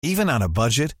Even on a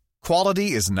budget,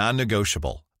 quality is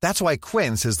non-negotiable. That's why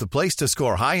Quince is the place to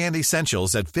score high-end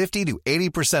essentials at 50 to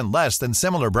 80% less than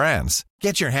similar brands.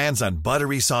 Get your hands on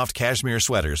buttery soft cashmere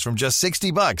sweaters from just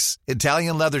 $60,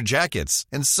 Italian leather jackets,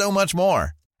 and so much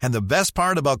more. And the best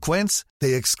part about Quince,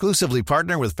 they exclusively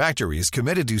partner with factories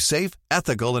committed to safe,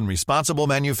 ethical, and responsible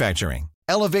manufacturing.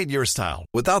 Elevate your style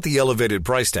without the elevated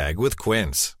price tag with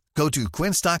Quince. Go to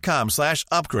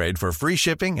quince.com/upgrade for free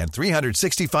shipping and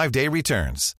 365-day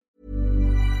returns.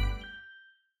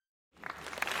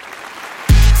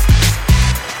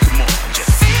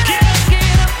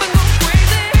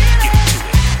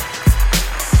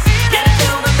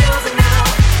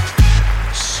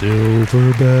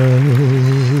 Silver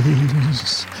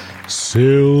bells,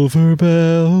 silver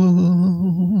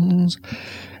bells,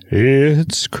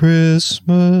 it's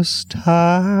Christmas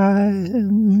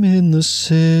time in the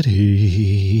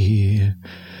city.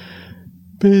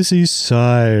 Busy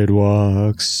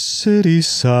sidewalks, city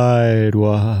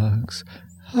sidewalks,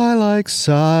 I like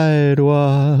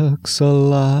sidewalks a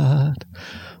lot.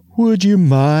 Would you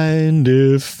mind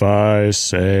if I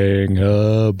sang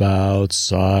about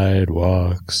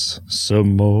sidewalks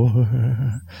some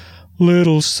more?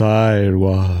 Little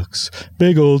sidewalks,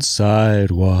 big old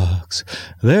sidewalks,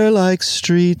 they're like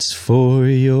streets for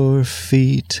your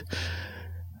feet.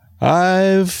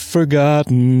 I've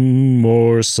forgotten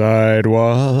more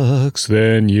sidewalks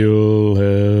than you'll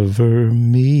ever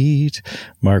meet.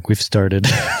 Mark, we've started.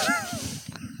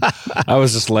 I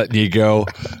was just letting you go.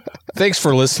 Thanks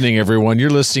for listening, everyone.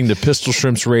 You're listening to Pistol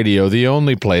Shrimps Radio, the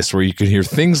only place where you can hear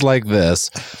things like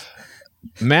this.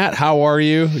 Matt, how are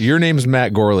you? Your name's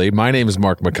Matt Gorley. My name is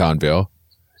Mark McConville.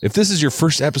 If this is your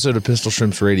first episode of Pistol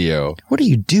Shrimps Radio, What are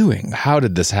you doing? how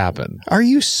did this happen? Are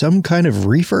you some kind of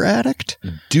reefer addict?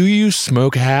 Do you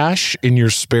smoke hash in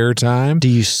your spare time? Do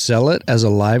you sell it as a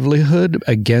livelihood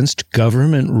against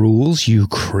government rules, you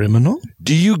criminal?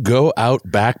 Do you go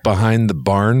out back behind the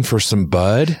barn for some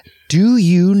bud? Do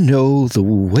you know the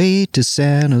way to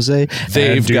San Jose?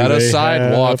 They've And do got a they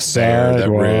sidewalk have there that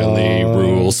really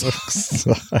rules.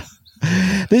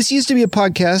 This used to be a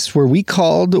podcast where we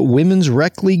called women's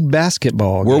rec league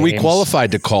basketball Were we games.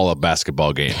 qualified to call a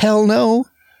basketball game? Hell no.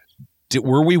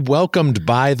 Were we welcomed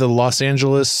by the Los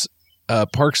Angeles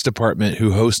Parks Department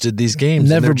who hosted these games?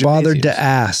 Never bothered to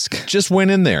ask. Just went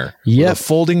in there. Yep. With a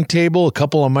folding table, a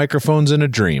couple of microphones, and a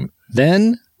dream.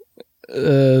 Then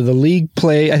the league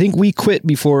play, I think we quit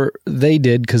before they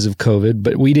did because of COVID,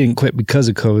 but we didn't quit because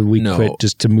of COVID. We quit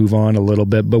just to move on a little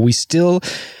bit, but we still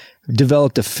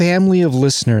developed a family of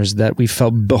listeners that we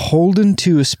felt beholden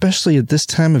to, especially at this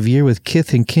time of year with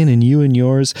kith and kin and you and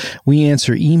yours. We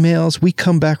answer emails. We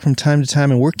come back from time to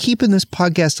time, and we're keeping this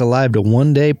podcast alive to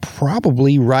one day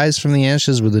probably rise from the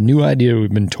ashes with a new idea we've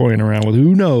been toying around with.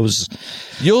 Who knows?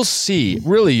 You'll see.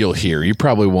 Really, you'll hear. You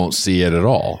probably won't see it at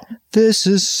all. This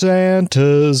is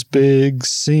Santa's big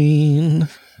scene.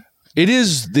 It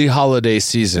is the holiday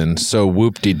season, so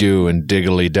whoop-de-doo and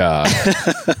diggly-da,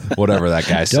 whatever that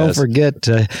guy says. Don't forget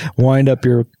to wind up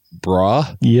your bra.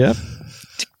 Yep.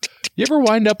 You ever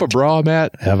wind up a bra,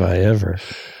 Matt? Have I ever?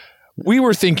 We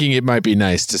were thinking it might be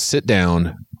nice to sit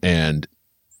down and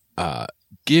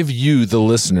give you, the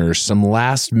listeners, some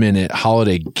last-minute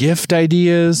holiday gift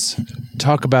ideas,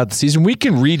 talk about the season. We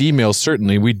can read emails,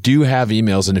 certainly. We do have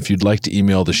emails, and if you'd like to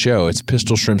email the show, it's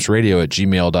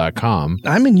pistolshrimpsradio@gmail.com.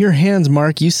 I'm in your hands,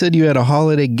 Mark. You said you had a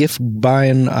holiday gift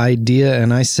buying idea,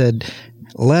 and I said,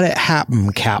 let it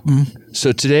happen, Captain.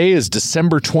 So today is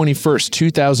December 21st,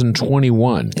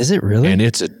 2021. Is it really? And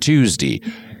it's a Tuesday.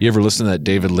 You ever listen to that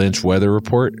David Lynch weather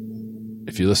report?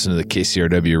 If you listen to the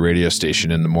KCRW radio station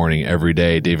in the morning every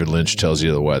day, David Lynch tells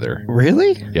you the weather.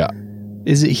 Really? Yeah.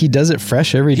 Is it? He does it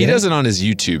fresh every day? He does it on his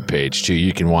YouTube page, too.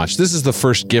 You can watch. This is the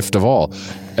first gift of all.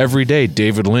 Every day,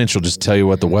 David Lynch will just tell you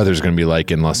what the weather's going to be like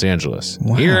in Los Angeles.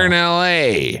 Wow. Here in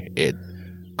L.A.,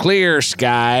 clear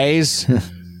skies,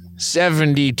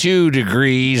 72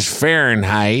 degrees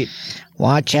Fahrenheit.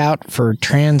 Watch out for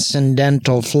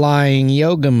transcendental flying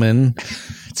yogamen.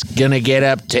 It's going to get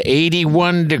up to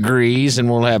 81 degrees, and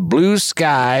we'll have blue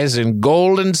skies and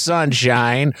golden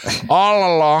sunshine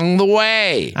all along the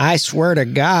way. I swear to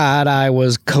God, I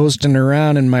was coasting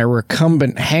around in my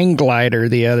recumbent hang glider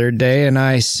the other day, and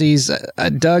I sees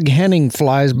Doug Henning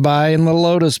flies by in the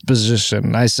lotus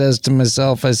position. I says to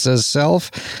myself,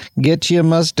 self, get you a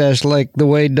mustache like the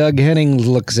way Doug Henning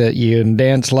looks at you and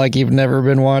dance like you've never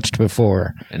been watched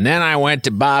before. And then I went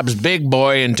to Bob's Big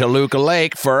Boy in Toluca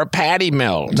Lake for a patty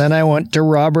melt. Then I went to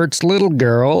Robert's little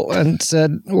girl and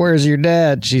said, where's your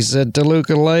dad? She said,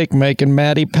 Toluca Lake making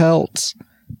Matty pelts.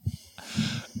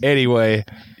 Anyway,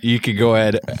 you could go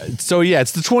ahead. So yeah,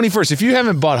 it's the 21st. If you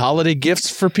haven't bought holiday gifts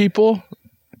for people,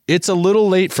 it's a little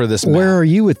late for this. Where are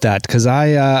you with that? Because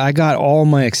I got all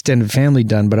my extended family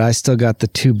done, but I still got the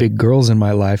 2 big girls in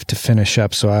my life to finish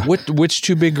up. So which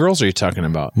 2 big girls are you talking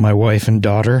about? My wife and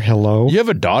daughter. Hello. You have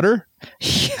a daughter?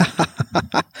 Yeah.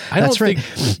 I don't think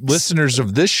listeners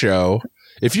of this show,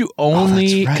 if you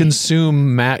only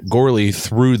consume Matt Gorley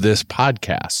through this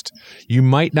podcast, you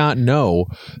might not know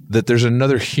that there's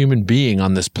another human being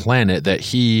on this planet that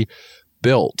he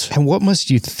built. And what must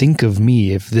you think of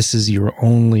me if this is your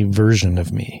only version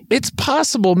of me? It's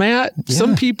possible, Matt. Yeah.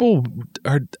 Some people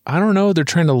are, I don't know, they're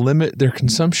trying to limit their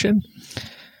consumption.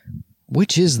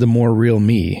 Which is the more real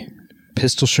me?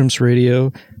 Pistol Shrimps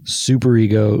Radio, Super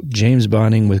Ego, James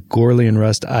Bonding with Gorley and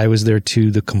Rust, I Was There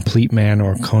Too, The Complete Man,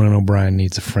 or Conan O'Brien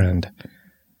Needs a Friend?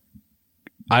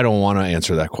 I don't want to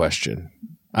answer that question.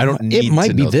 I don't need to know. It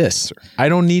might be this. I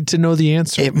don't need to know the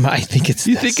answer. I think it's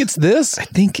You think it's this? I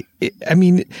think,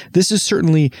 this is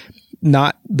certainly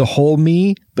not the whole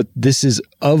me, but this is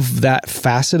of that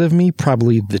facet of me,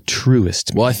 probably the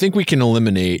truest. Well, I think we can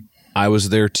eliminate I Was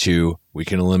There Too. We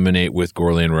can eliminate with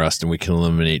Gorley and Rust, and we can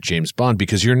eliminate James Bond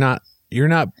because you're not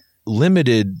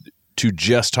limited to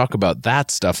just talk about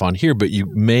that stuff on here, but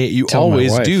you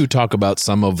always do talk about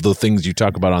some of the things you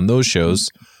talk about on those shows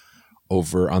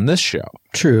over on this show.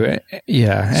 True.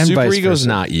 Yeah. And Super Ego's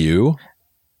not you.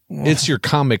 It's your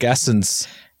comic essence.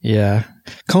 Yeah.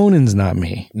 Conan's not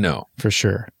me. No. For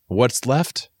sure. What's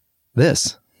left?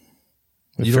 This.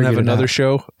 You don't have another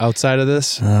show outside of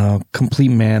this? Oh,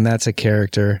 Complete Man. That's a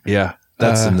character. Yeah.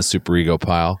 That's in the Super Ego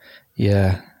pile.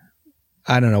 Yeah.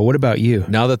 I don't know. What about you?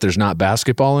 Now that there's not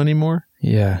basketball anymore?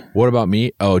 Yeah. What about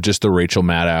me? Oh, just the Rachel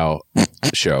Maddow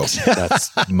show. That's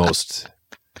most.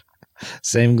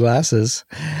 Same glasses,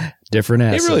 different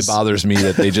asses. It really bothers me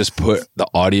that they just put the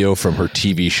audio from her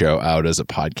TV show out as a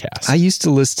podcast. I used to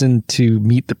listen to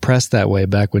Meet the Press that way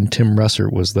back when Tim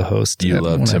Russert was the host. You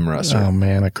love Tim Russert. Oh,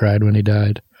 man. I cried when he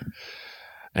died.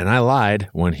 And I lied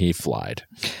when he flied.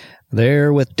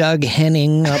 There with Doug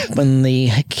Henning up in the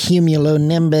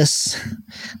cumulonimbus.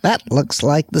 That looks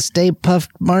like the Stay Puft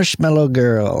Marshmallow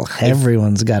Girl.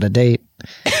 Everyone's got a date.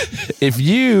 If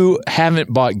you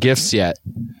haven't bought gifts yet,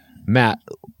 Matt,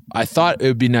 I thought it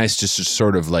would be nice just to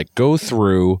sort of like go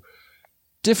through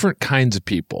different kinds of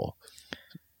people.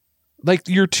 Like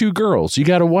your 2 girls. You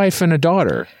got a wife and a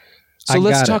daughter. So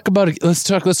let's talk about it.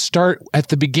 Let's start at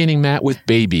the beginning, Matt, with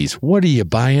babies. What are you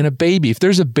buying a baby? If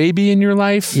there's a baby in your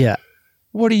life, yeah,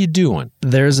 what are you doing?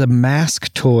 There's a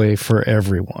mask toy for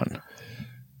everyone.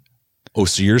 Oh,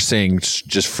 so you're saying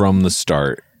just from the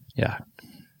start. Yeah.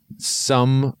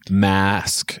 Some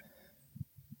mask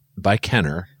by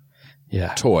Kenner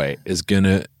toy is going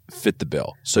to fit the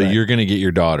bill. So you're going to get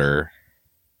your daughter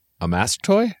a mask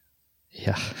toy?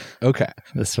 Yeah. Okay.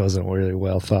 This wasn't really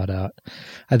well thought out.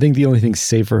 I think the only thing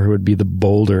safe for her would be the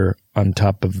boulder on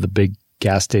top of the big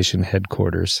gas station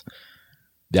headquarters.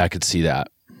 Yeah, I could see that.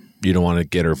 You don't want to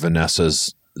get her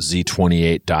Vanessa's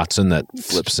Z28 Datsun that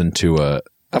flips into a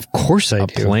Of course I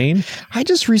do. Plane? I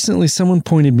just recently, someone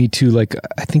pointed me to, like,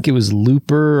 I think it was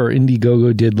Looper or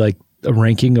Indiegogo did like a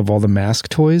ranking of all the mask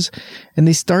toys, and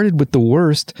they started with the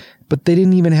worst, but they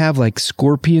didn't even have like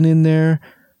Scorpion in there.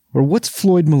 Or what's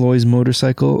Floyd Malloy's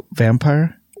motorcycle?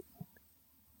 Vampire?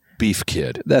 Beef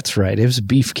Kid. That's right. It was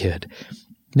Beef Kid.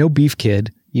 No Beef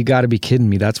Kid. You got to be kidding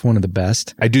me. That's one of the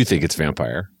best. I do think it's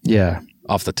Vampire. Yeah.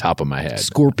 Off the top of my head.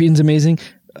 Scorpion's amazing.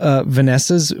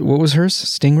 Vanessa's, what was hers?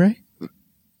 Stingray?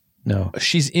 No.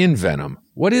 She's in Venom.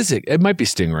 What is it? It might be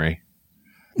Stingray.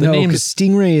 No, because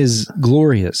Stingray is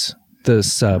Gloria's, the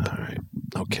sub. All right.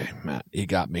 Okay, Matt, you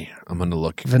got me. I'm going to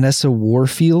look. Vanessa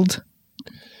Warfield?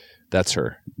 That's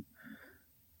her.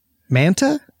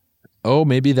 Manta? Oh,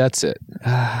 maybe that's it.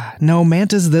 No,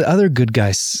 Manta's the other good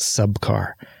guy sub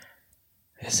car.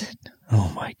 Is it? Oh,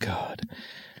 my God.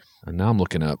 And now I'm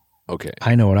looking up. Okay.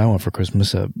 I know what I want for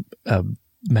Christmas, a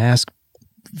mask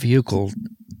vehicle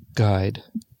guide.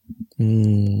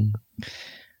 Let's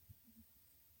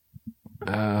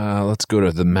go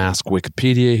to the Mask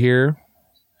Wikipedia here.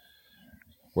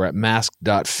 We're at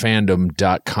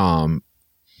mask.fandom.com.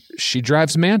 She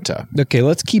drives Manta. Okay,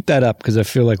 let's keep that up because I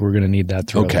feel like we're going to need that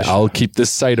throughout Okay, I'll keep this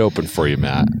site open for you,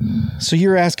 Matt. So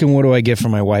you're asking, what do I get for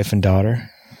my wife and daughter?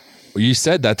 Well, you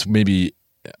said that's maybe...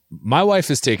 My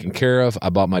wife is taken care of. I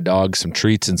bought my dog some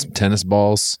treats and some tennis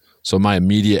balls. So my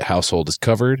immediate household is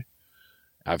covered.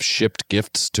 I've shipped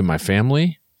gifts to my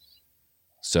family.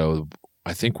 So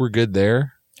I think we're good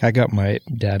there. I got my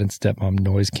dad and stepmom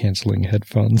noise-canceling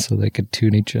headphones so they could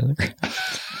tune each other.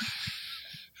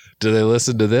 Do they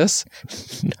listen to this?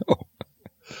 No.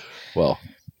 Well,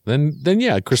 then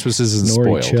yeah, Christmas isn't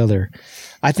Ignore spoiled. each other.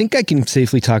 I think I can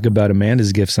safely talk about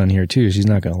Amanda's gifts on here too. She's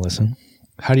not going to listen.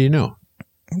 How do you know?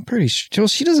 I'm pretty sure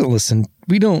she doesn't listen.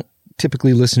 We don't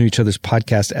typically listen to each other's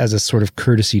podcast as a sort of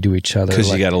courtesy to each other.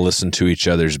 Because you got to listen to each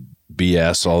other's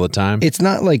BS all the time. It's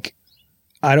not like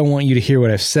I don't want you to hear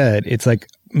what I've said. It's like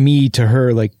me to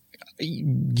her, like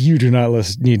you do not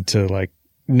need to like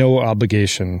no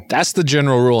obligation. That's the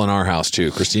general rule in our house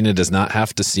too. Christina does not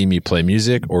have to see me play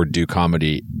music or do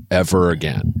comedy ever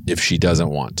again if she doesn't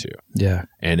want to. Yeah.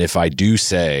 And if I do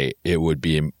say it would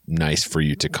be nice for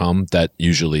you to come, that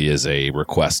usually is a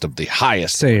request of the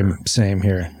highest order. Same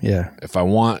here. Yeah.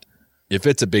 If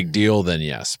it's a big deal, then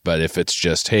yes. But if it's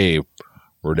just, hey,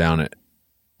 we're down at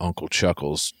Uncle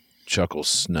Chuckles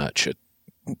Snutch at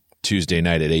Tuesday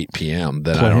night at 8 p.m.,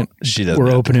 then she doesn't.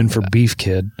 We're opening for Beef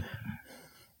Kid.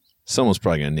 Someone's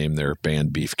probably going to name their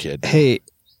band Beef Kid. Hey,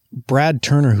 Brad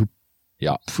Turner,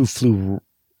 who flew.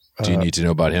 Do you need to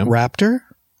know about him? Raptor?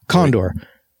 Condor.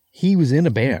 He was in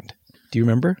a band. Do you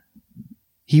remember?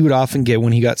 He would often get,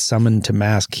 when he got summoned to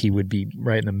Mask, he would be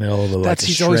right in the middle of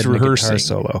he's always rehearsing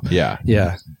solo. Yeah.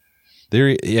 Yeah.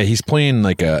 He's playing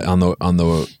like on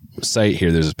the site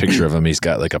here. There's a picture of him. He's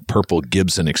got like a purple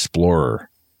Gibson Explorer.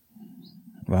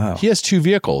 Wow. He has 2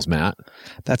 vehicles, Matt.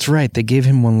 That's right. They gave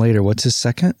him one later. What's his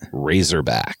second?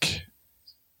 Razorback.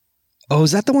 Oh,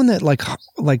 is that the one that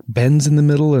like bends in the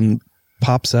middle and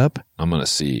pops up? I'm going to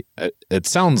see. It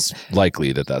sounds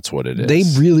likely that that's what it is. They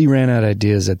really ran out of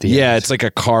ideas at the end. Yeah, it's like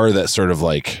a car that sort of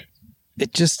like...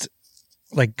 It just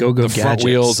like go-go gadgets. The front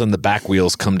wheels and the back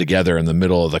wheels come together and the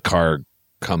middle of the car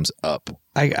comes up.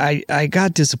 I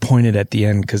got disappointed at the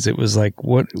end because it was like,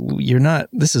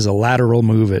 this is a lateral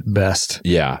move at best.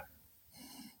 Yeah.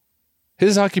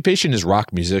 His occupation is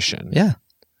rock musician. Yeah.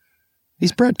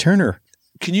 He's Brad Turner.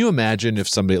 Can you imagine if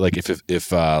somebody like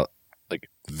if like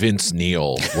Vince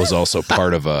Neil was also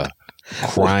part of a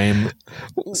crime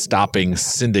stopping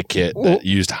syndicate that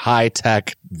used high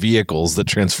tech vehicles that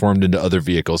transformed into other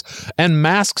vehicles and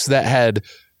masks that had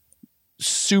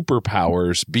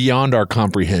superpowers beyond our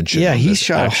comprehension. Yeah, he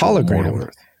shot a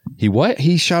hologram. He what?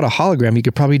 He shot a hologram. He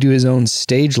could probably do his own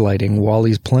stage lighting while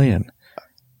he's playing.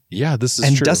 Yeah, this is true.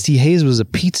 And Dusty Hayes was a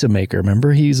pizza maker.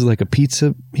 Remember? He's like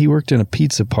he worked in a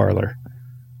pizza parlor.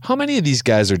 How many of these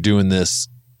guys are doing this,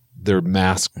 their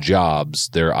mask jobs,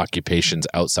 their occupations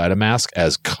outside of mask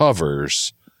as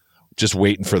covers, just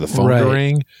waiting for the phone to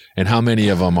ring? And how many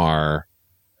of them are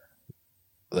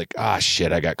like,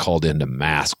 shit, I got called into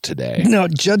Mask today? No,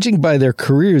 judging by their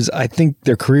careers, I think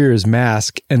their career is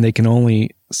Mask, and they can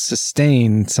only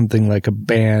sustain something like a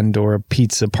band or a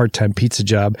part-time pizza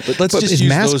job. But let's just use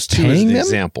Mask those two as an them?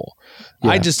 example.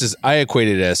 Yeah. I equate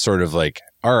it as sort of like,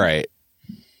 all right,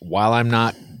 while I'm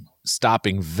not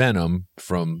stopping Venom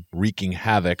from wreaking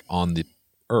havoc on the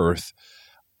earth,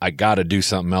 I got to do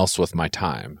something else with my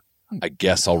time. I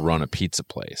guess I'll run a pizza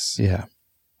place. Yeah.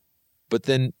 But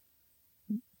then,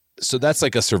 so that's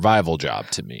like a survival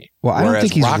job to me. Well, I don't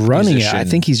think he's running it. I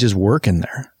think he's just working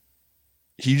there.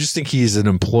 You just think he's an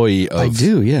employee of... I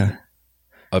do, yeah.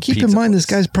 Keep in mind, this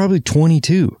guy's probably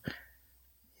 22.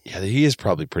 Yeah, he is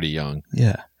probably pretty young.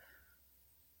 Yeah.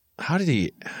 How did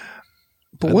he...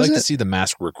 But I'd like to see the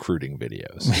Mask recruiting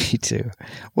videos. Me too.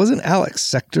 Wasn't Alex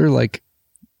Sector like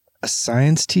a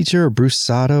science teacher or Bruce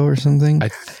Sato or something?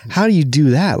 How do you do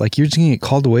that? Like you're just going to get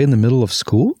called away in the middle of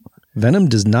school? Venom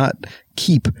does not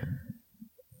keep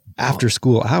after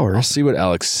school hours. I'll see what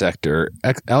Alex Sector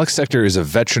is a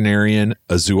veterinarian,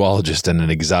 a zoologist, and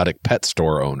an exotic pet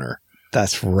store owner.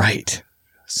 That's right.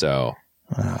 So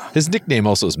his nickname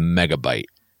also is Megabyte.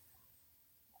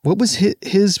 What was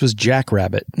his was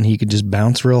Jackrabbit, and he could just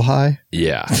bounce real high?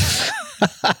 Yeah.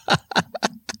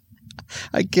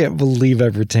 I can't believe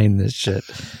I've retained this shit.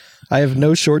 I have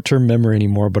no short-term memory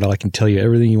anymore, but I can tell you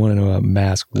everything you want to know about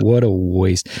Mask. What a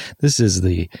waste. This is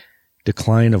the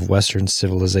decline of Western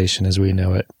civilization as we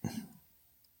know it.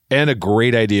 And a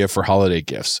great idea for holiday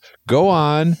gifts. Go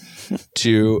on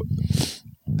to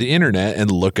the internet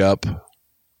and look up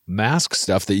Mask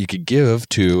stuff that you could give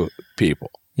to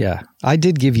people. Yeah. I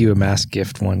did give you a Mask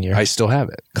gift one year. I still have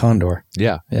it. Condor.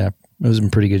 Yeah. Yeah. It was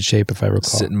in pretty good shape if I recall.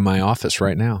 Sitting in my office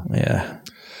right now. Yeah.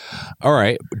 All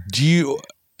right. Do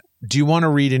you want to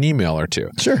read an email or two?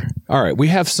 Sure. All right. We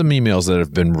have some emails that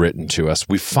have been written to us.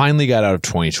 We finally got out of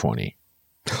 2020.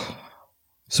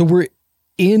 So we're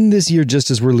in this year just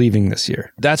as we're leaving this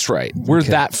year. That's right. We're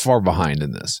that far behind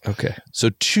in this. Okay. So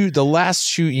the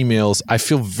last 2 emails, I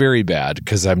feel very bad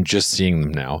because I'm just seeing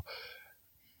them now.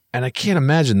 And I can't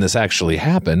imagine this actually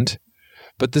happened.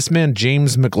 But this man,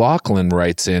 James McLaughlin,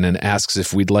 writes in and asks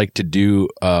if we'd like to do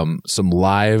some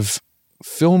live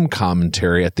film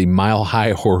commentary at the Mile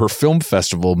High Horror Film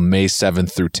Festival, May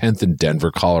 7th through 10th in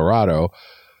Denver, Colorado,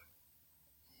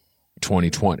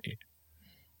 2020.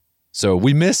 So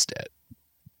we missed it.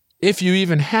 If you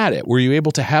even had it, were you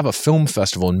able to have a film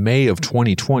festival in May of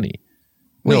 2020?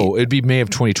 No, it'd be May of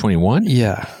 2021?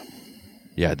 Yeah.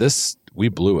 Yeah, we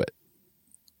blew it.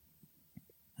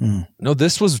 No,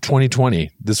 this was 2020.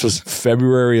 This was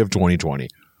February of 2020.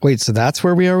 Wait, so that's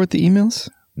where we are with the emails?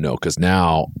 No, because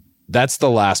now that's the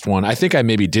last one. I think I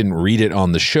maybe didn't read it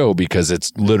on the show because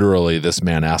it's literally this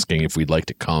man asking if we'd like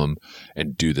to come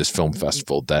and do this film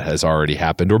festival that has already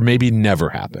happened or maybe never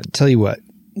happened. Tell you what,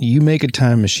 you make a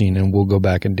time machine and we'll go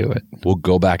back and do it. We'll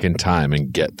go back in time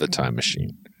and get the time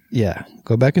machine. Yeah,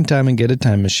 go back in time and get a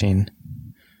time machine.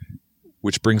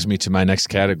 Which brings me to my next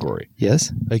category.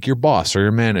 Yes? Like your boss or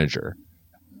your manager.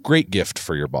 Great gift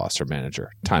for your boss or manager.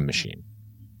 Time machine.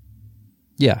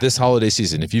 Yeah. This holiday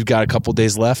season, if you've got a couple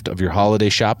days left of your holiday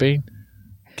shopping,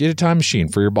 get a time machine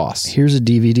for your boss. Here's a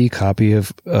DVD copy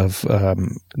of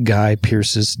Guy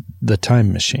Pearce's The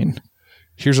Time Machine.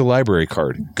 Here's a library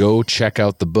card. Go check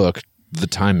out the book, The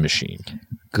Time Machine.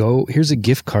 Here's a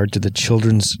gift card to the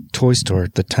children's toy store,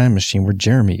 The Time Machine, where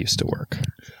Jeremy used to work.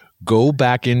 Go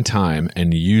back in time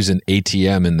and use an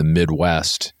ATM in the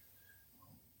Midwest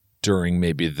during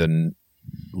maybe the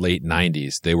late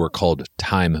 90s. They were called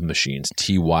time machines,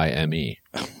 TYME.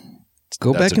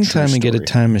 Go back in time and get a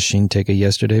time machine. Take a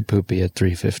yesterday poopy at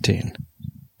 3:15.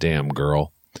 Damn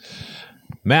girl.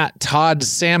 Matt Todd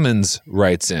Salmons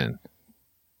writes in.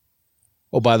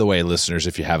 Oh, by the way, listeners,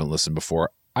 if you haven't listened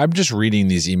before, I'm just reading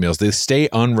these emails. They stay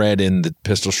unread in the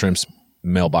Pistol Shrimps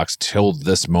mailbox till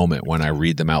this moment when I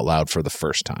read them out loud for the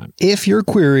first time. If your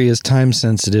query is time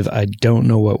sensitive, I don't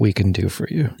know what we can do for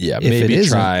you. Yeah, maybe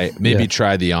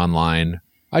try the online.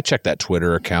 I check that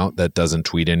Twitter account that doesn't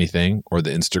tweet anything or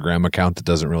the Instagram account that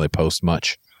doesn't really post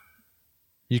much.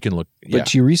 You can look.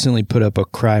 But you recently put up a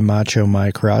cry macho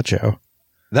my cracho.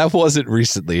 That wasn't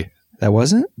recently. That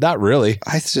wasn't? Not really.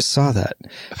 I just saw that.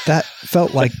 That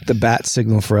felt like the bat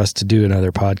signal for us to do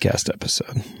another podcast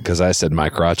episode. Because I said my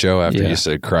cracho after you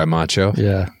said cry macho?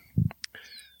 Yeah.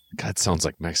 God, sounds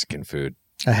like Mexican food.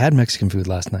 I had Mexican food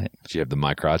last night. Did you have the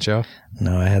my cracho?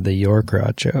 No, I had the your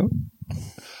cracho.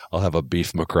 I'll have a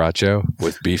beef macracho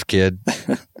with Beef Kid.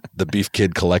 The Beef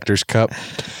Kid Collector's Cup.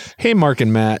 Hey, Mark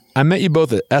and Matt. I met you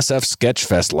both at SF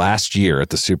Sketchfest last year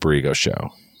at the Super Ego Show.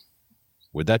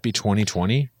 Would that be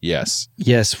 2020? Yes.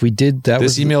 Yes, we did.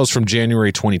 This email is from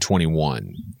January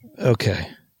 2021. Okay.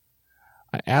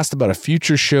 I asked about a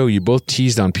future show you both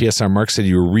teased on PSR. Mark said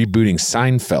you were rebooting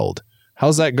Seinfeld.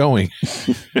 How's that going?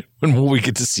 When will we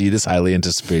get to see this highly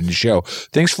anticipated show?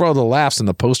 Thanks for all the laughs and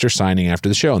the poster signing after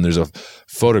the show. And there's a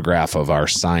photograph of our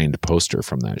signed poster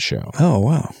from that show. Oh,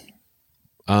 wow.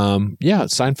 Yeah,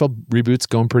 Seinfeld reboot's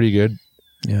going pretty good.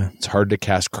 Yeah. It's hard to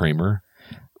cast Kramer.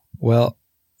 Well,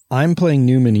 I'm playing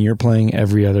Newman and you're playing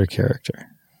every other character.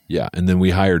 Yeah, and then we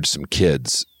hired some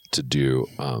kids to do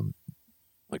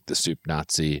like the Soup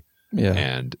Nazi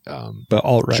and but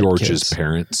alt-right George's kids.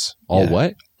 Parents.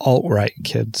 What? Alt-right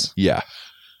kids. Yeah.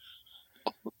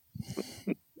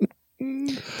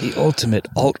 The ultimate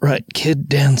alt-right kid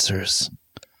dancers.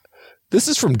 This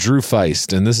is from Drew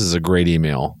Feist, and this is a great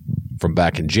email from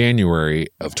back in January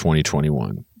of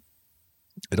 2021.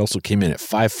 It also came in at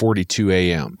 5:42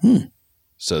 a.m.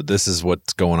 So this is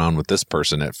what's going on with this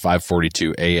person at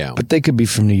 5:42 a.m. But they could be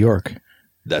from New York.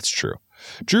 That's true.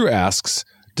 Drew asks,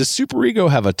 does Super Ego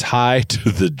have a tie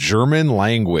to the German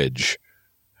language?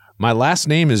 My last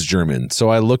name is German, so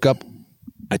I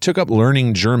took up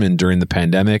learning German during the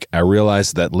pandemic. I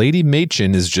realized that Lady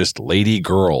Mädchen is just Lady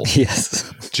Girl.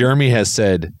 Yes. Jeremy has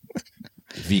said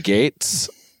Wie geht's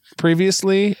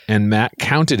previously, and Matt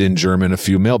counted in German a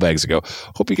few mailbags ago.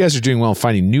 Hope you guys are doing well and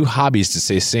finding new hobbies to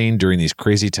stay sane during these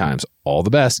crazy times. All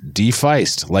the best. Die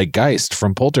Feist, like Geist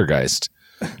from Poltergeist.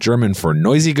 German for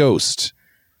noisy ghost.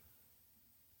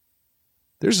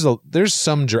 There's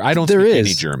some I don't speak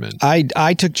any German.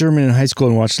 I took German in high school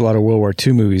and watched a lot of World War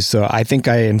II movies, so I think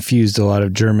I infused a lot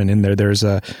of German in there. There's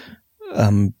a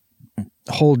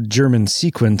whole German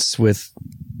sequence with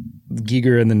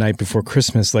Giger and the Night Before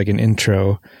Christmas, like an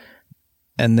intro.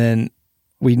 And then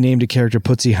we named a character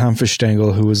Putzi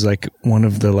Hanfestengel, who was like one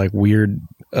of the like weird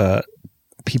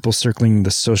people circling the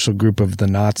social group of the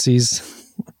Nazis.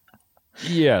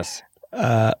 Yes.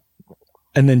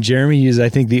 And then Jeremy used, I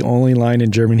think, the only line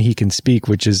in German he can speak,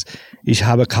 which is Ich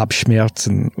habe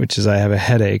Kopfschmerzen, which is I have a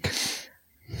headache.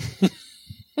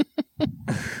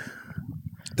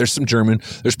 There's some German.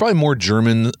 There's probably more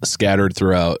German scattered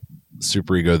throughout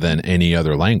Super Ego than any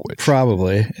other language.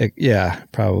 Probably. Yeah,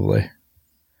 probably.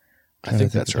 I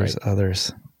think that's right. There's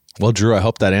others. Well, Drew, I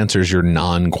hope that answers your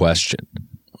non-question.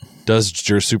 Does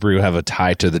your superhero have a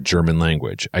tie to the German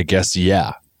language? I guess,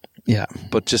 yeah. Yeah.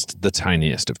 But just the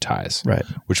tiniest of ties. Right.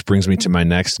 Which brings me to my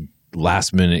next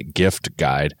last-minute gift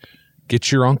guide.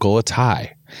 Get your uncle a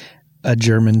tie. A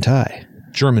German tie.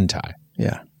 German tie.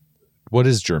 Yeah. What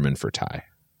is German for tie?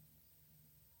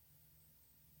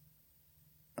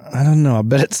 I don't know. I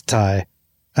bet it's tie.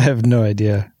 I have no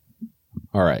idea.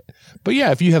 All right. But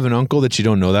yeah, if you have an uncle that you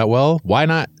don't know that well, why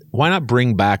not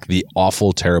bring back the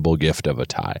awful, terrible gift of a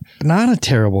tie? Not a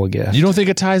terrible gift. You don't think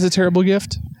a tie is a terrible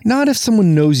gift? Not if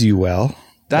someone knows you well.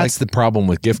 That's the problem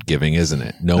with gift giving, isn't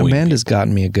it? Knowing Amanda's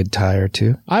gotten me a good tie or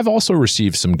two. I've also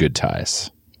received some good ties,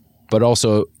 but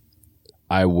also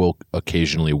I will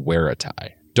occasionally wear a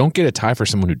tie. Don't get a tie for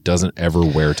someone who doesn't ever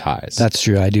wear ties. That's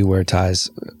true. I do wear ties,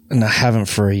 and I haven't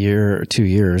for a year or 2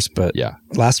 years. But yeah,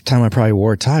 last time I probably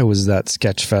wore a tie was that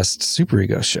Sketchfest Super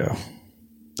Ego show.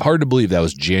 Hard to believe that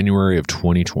was January of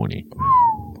 2020.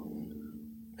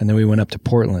 And then we went up to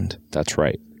Portland. That's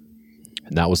right.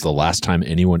 And that was the last time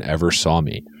anyone ever saw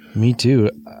me. Me too.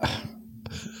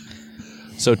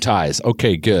 So ties.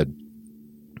 Okay, good.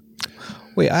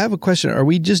 Wait, I have a question. Are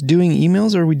we just doing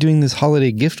emails or are we doing this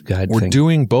holiday gift guide thing? We're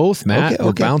doing both, Matt. Okay.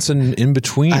 We're bouncing in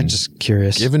between. I'm just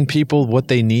curious. Giving people what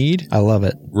they need. I love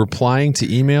it. Replying to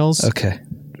emails. Okay.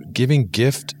 Giving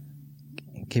gift.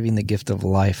 Giving the gift of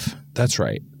life. That's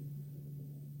right.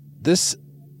 This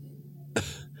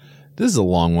is a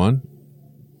long one.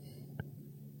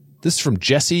 This is from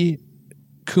Jesse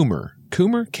Coomer.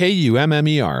 Coomer?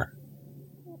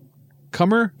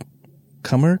 Kummer?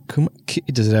 Cummer? Cummer?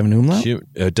 Does it have an umlaut?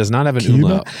 It does not have an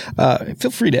umlaut. Feel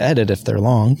free to edit if they're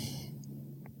long.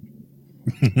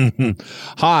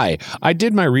 Hi. I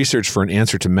did my research for an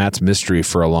answer to Matt's mystery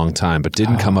for a long time, but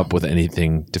didn't come up with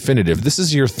anything definitive. This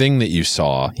is your thing that you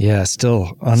saw. Yeah,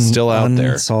 still out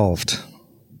there. Unsolved.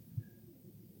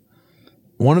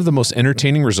 One of the most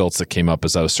entertaining results that came up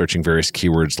as I was searching various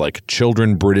keywords like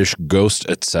children, British, ghost,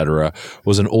 etc.,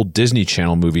 was an old Disney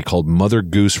Channel movie called Mother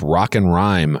Goose Rock and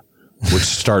Rhyme, which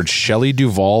starred Shelley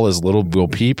Duvall as Little Bo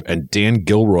Peep and Dan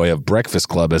Gilroy of Breakfast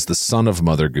Club as the son of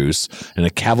Mother Goose, and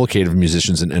a cavalcade of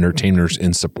musicians and entertainers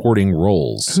in supporting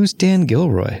roles. Who's Dan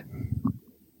Gilroy?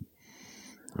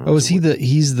 Oh, is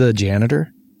he's the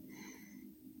janitor?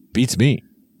 Beats me.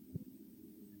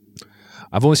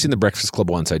 I've only seen The Breakfast Club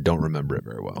once. I don't remember it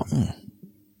very well.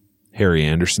 Harry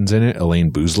Anderson's in it. Elaine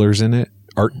Boozler's in it.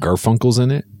 Art Garfunkel's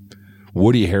in it.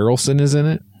 Woody Harrelson is in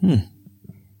it.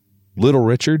 Little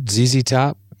Richard, ZZ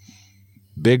Top,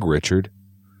 Big Richard.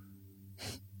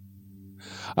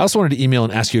 I also wanted to email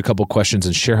and ask you a couple questions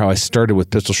and share how I started with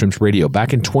Pistol Shrimps Radio.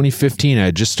 Back in 2015, I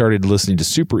had just started listening to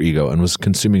Super Ego and was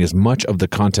consuming as much of the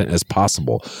content as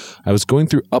possible. I was going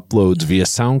through uploads via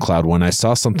SoundCloud when I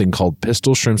saw something called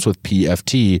Pistol Shrimps with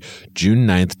PFT, June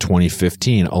 9th,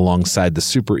 2015, alongside the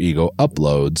Super Ego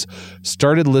uploads.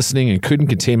 Started listening and couldn't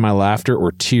contain my laughter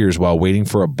or tears while waiting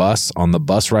for a bus, on the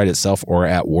bus ride itself, or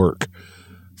at work.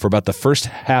 For about the first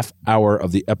half hour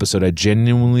of the episode, I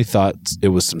genuinely thought it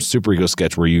was some Super Ego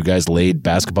sketch where you guys laid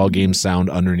basketball game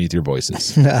sound underneath your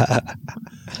voices.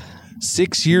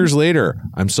 6 years later,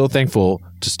 I'm so thankful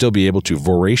to still be able to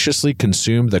voraciously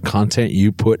consume the content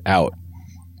you put out.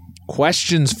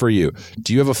 Questions for you.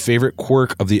 Do you have a favorite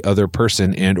quirk of the other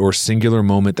person and or singular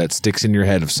moment that sticks in your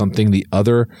head of something the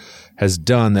other has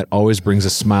done that always brings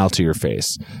a smile to your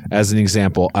face? As an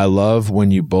example, I love when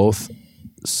you both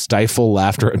stifle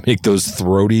laughter and make those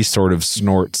throaty sort of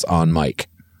snorts on mic.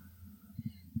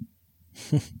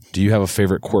 Do you have a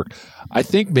favorite quirk? I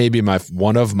think maybe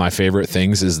one of my favorite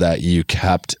things is that you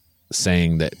kept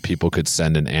saying that people could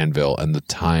send an anvil, and the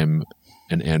time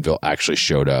an anvil actually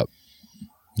showed up,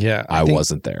 yeah, I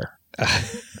wasn't there.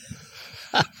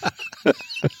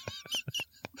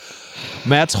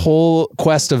 Matt's whole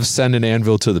quest of send an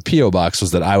anvil to the P.O. box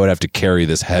was that I would have to carry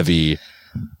this heavy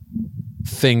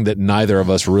thing that neither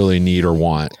of us really need or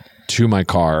want to my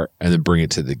car and then bring it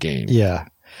to the game. Yeah.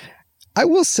 I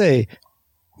will say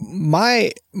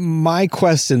my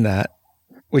quest in that,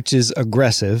 which is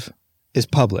aggressive, is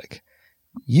public.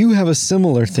 You have a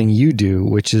similar thing you do,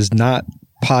 which is not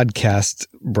broadcast,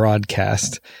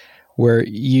 where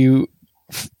you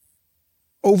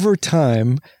over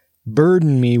time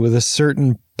burden me with a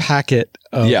certain packet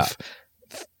of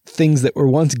things that were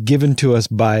once given to us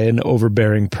by an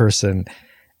overbearing person.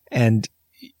 And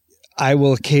I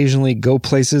will occasionally go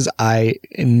places I,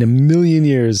 in a million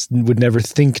years, would never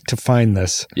think to find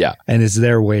this. Yeah. And it's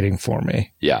there waiting for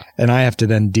me. Yeah. And I have to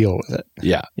then deal with it.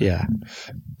 Yeah. Yeah.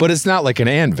 But it's not like an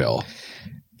anvil.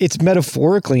 It's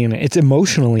metaphorically and it's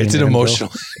emotionally. It's an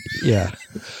emotional. Yeah.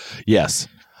 Yes.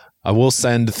 I will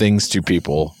send things to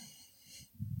people.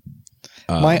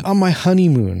 On my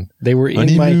honeymoon, they were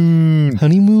in my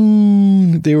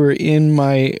honeymoon. They were in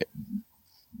my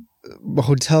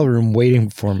hotel room waiting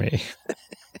for me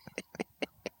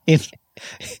in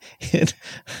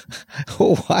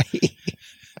Hawaii.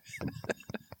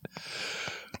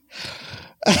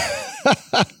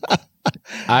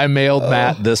 I mailed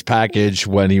Matt this package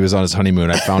when he was on his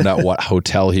honeymoon. I found out what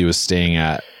hotel he was staying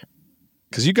at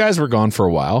because you guys were gone for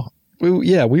a while. We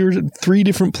were in 3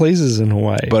 different places in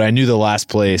Hawaii. But I knew the last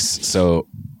place, so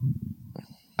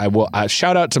I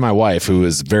shout out to my wife, who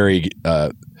is very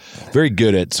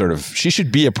good at sort of. She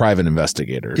should be a private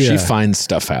investigator. Yeah. She finds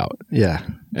stuff out. Yeah,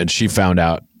 and she found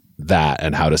out that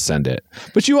and how to send it.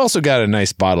 But you also got a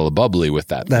nice bottle of bubbly with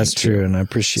that. That's true, and I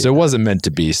appreciate. So it wasn't meant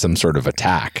to be some sort of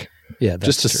attack. Yeah,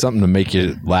 that's just something to make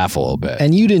you laugh a little bit.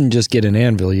 And you didn't just get an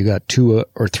anvil; you got 2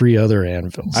 or 3 other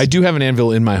anvils. I do have an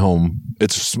anvil in my home.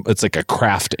 It's like a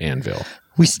craft anvil.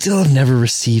 We still have never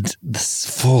received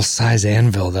this full size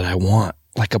anvil that I want,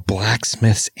 like a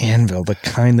blacksmith's anvil, the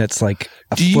kind that's like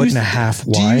a foot and a half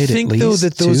wide. Do you think though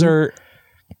that those are?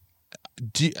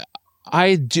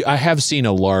 I have seen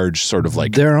a large sort of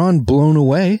like they're on Blown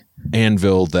Away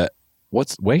anvil that.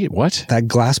 What? That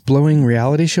glass blowing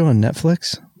reality show on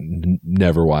Netflix?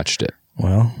 Never watched it.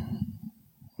 Well,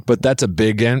 but that's the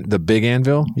big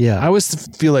anvil. Yeah, I always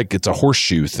feel like it's a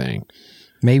horseshoe thing.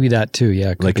 Maybe that too.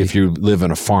 Yeah, like if you live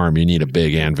on a farm, you need a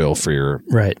big anvil for your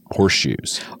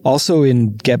horseshoes. Also,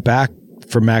 in Get Back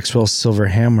for Maxwell's Silver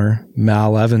Hammer,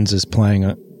 Mal Evans is playing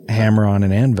a hammer on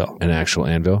an anvil, an actual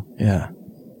anvil.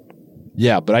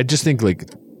 Yeah, but I just think like.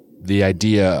 The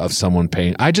idea of someone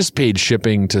paying, I just paid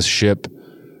shipping to ship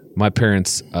my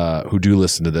parents, who do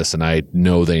listen to this, and I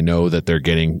know they know that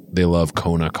they love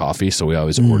Kona coffee. So we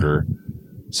always order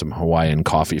some Hawaiian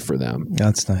coffee for them.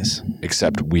 That's nice.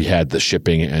 Except we had the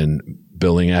shipping and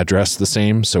billing address the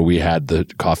same. So we had the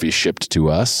coffee shipped to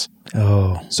us.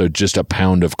 Oh, so just a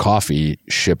pound of coffee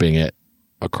shipping it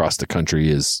across the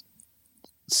country is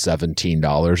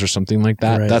 $17 or something like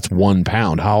that. Right. That's 1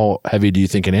 pound. How heavy do you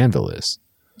think an anvil is?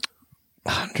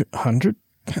 100,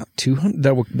 200.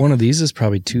 That one of these is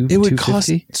probably $250. It would cost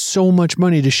so much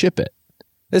money to ship it.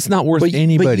 It's not worth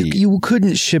anybody. But you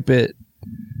couldn't ship it.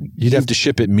 You'd have to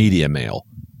ship it media mail.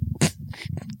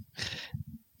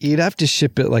 You'd have to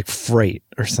ship it like freight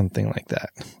or something like that.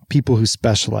 People who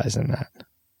specialize in that.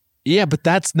 Yeah, but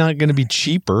that's not going to be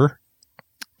cheaper.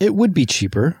 It would be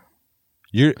cheaper.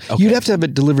 You'd have to have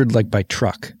it delivered like by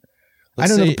truck. I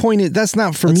don't know. The point is, that's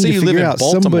not for me to figure out.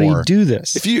 Somebody do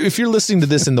this. If you're listening to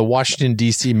this in the Washington,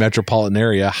 D.C. metropolitan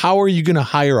area, how are you going to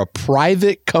hire a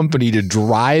private company to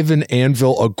drive an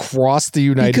anvil across the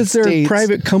United States? Because there are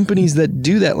private companies that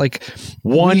do that. Like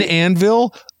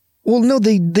anvil? Well, no,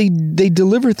 they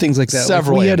deliver things like that.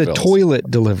 Several we anvils. Had a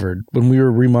toilet delivered when we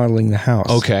were remodeling the house.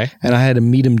 Okay. And I had to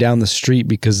meet him down the street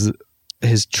because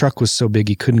his truck was so big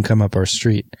he couldn't come up our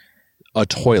street. A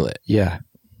toilet? Yeah.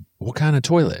 What kind of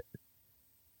toilet?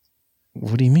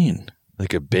 What do you mean?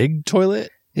 Like a big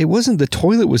toilet? It wasn't the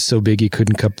toilet was so big he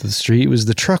couldn't come up the street. It was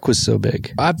the truck was so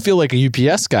big. I feel like a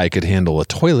UPS guy could handle a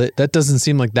toilet. That doesn't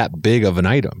seem like that big of an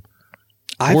item.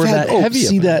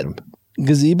 See that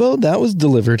gazebo? That was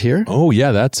delivered here. Oh,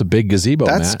 yeah. That's a big gazebo,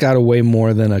 That's got to weigh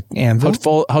more than an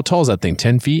anvil. How tall is that thing?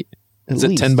 10 feet? Is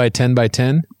it 10 by 10 by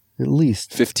 10? At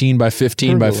least. 15 by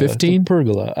 15 by 15?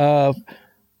 Pergola.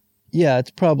 Yeah,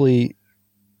 it's probably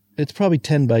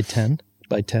 10 by 10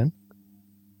 by 10.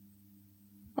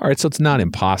 All right, so it's not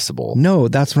impossible. No,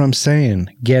 that's what I'm saying.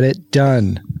 Get it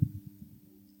done.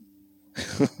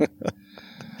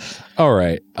 All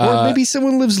right. Or maybe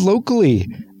someone lives locally.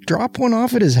 Drop one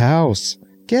off at his house.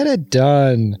 Get it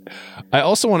done. I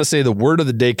also want to say the word of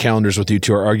the day calendars with you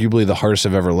two are arguably the hardest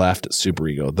I've ever laughed at Super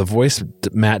Ego. The voice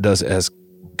Matt does as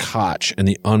Koch and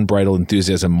the unbridled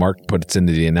enthusiasm Mark puts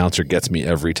into the announcer gets me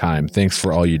every time. Thanks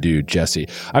for all you do, Jesse.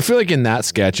 I feel like in that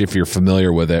sketch, if you're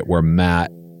familiar with it, where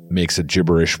Matt makes a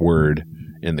gibberish word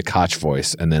in the Koch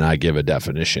voice and then I give a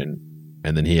definition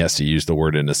and then he has to use the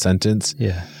word in a sentence.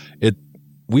 Yeah.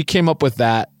 We came up with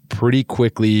that pretty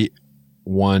quickly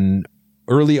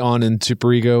early on in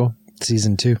Super Ego.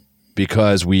 Season 2.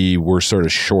 Because we were sort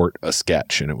of short a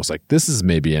sketch and it was like, this is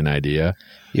maybe an idea.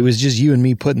 It was just you and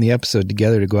me putting the episode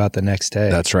together to go out the next day.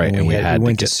 That's right. And we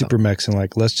went to Supermex and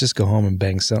like, let's just go home and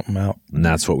bang something out. And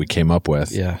that's what we came up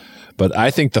with. Yeah. But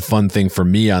I think the fun thing for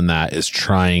me on that is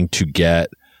trying to get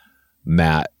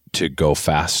Matt to go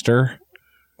faster.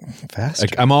 Faster?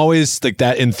 Like I'm always like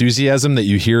that enthusiasm that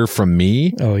you hear from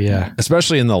me. Oh, yeah.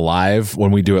 Especially in the live,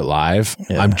 when we do it live.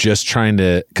 Yeah. I'm just trying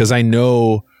to, because I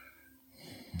know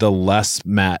the less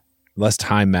Matt less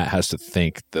time Matt has to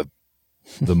think,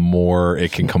 the more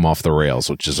it can come off the rails,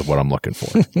 which is what I'm looking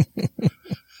for.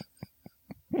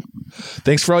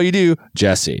 Thanks for all you do,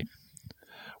 Jesse.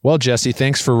 Well, Jesse,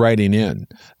 thanks for writing in.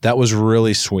 That was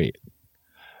really sweet.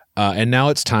 And now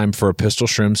it's time for a Pistol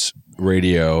Shrimps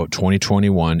Radio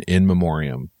 2021 in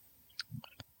memoriam.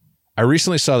 I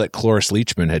recently saw that Cloris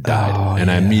Leachman had died,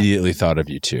 and I immediately thought of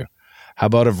you two. How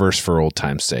about a verse for old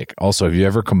time's sake? Also, have you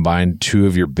ever combined two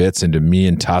of your bits into me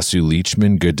and Tasu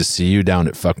Leachman? Good to see you down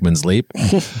at Fuckman's Leap.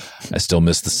 I still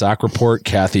miss the sock report.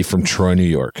 Kathy from Troy, New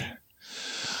York.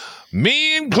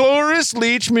 Me and Cloris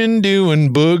Leachman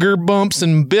doing booger bumps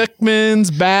and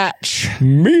Bickman's batch.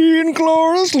 Me and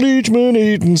Cloris Leachman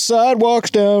eating sidewalks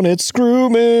down at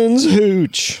Screwman's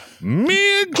Hooch.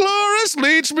 Me and Cloris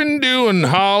Leachman doing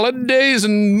holidays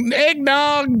and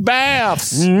eggnog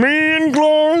baths. Me and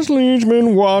Cloris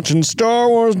Leachman watching Star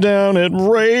Wars down at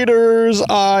Raiders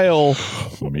Isle.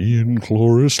 Me and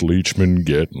Cloris Leachman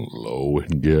getting low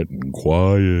and getting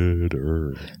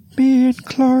quieter. Me and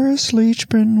Cloris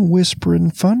Leachman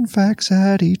whispering fun facts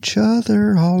at each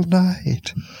other all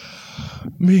night.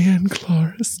 Me and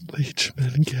Cloris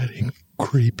Leachman getting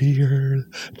creepier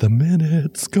the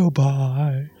minutes go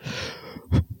by.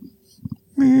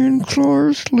 Me and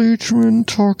Cloris Leachman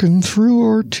talking through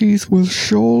our teeth with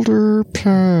shoulder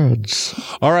pads.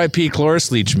 R.I.P. Cloris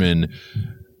Leachman.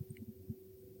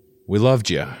 We loved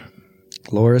you.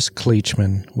 Cloris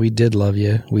Leachman, we did love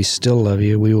you. We still love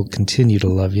you. We will continue to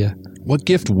love you. What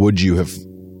gift would you have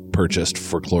purchased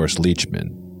for Cloris Leachman?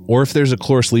 Or if there's a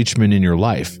Cloris Leachman in your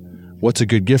life, what's a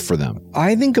good gift for them?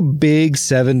 I think a big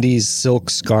 70s silk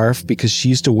scarf, because she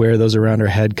used to wear those around her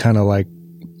head, kind of like,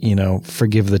 you know,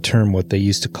 forgive the term, what they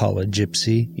used to call a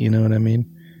gypsy. You know what I mean?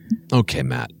 Okay,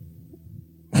 Matt.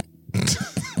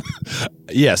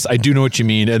 Yes, I do know what you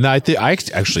mean. And I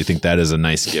actually think that is a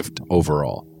nice gift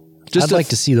overall. I'd like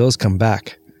to see those come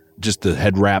back. Just the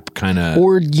head wrap kind of.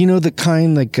 Or, you know, the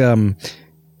kind like in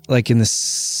the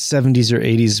 70s or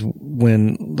 80s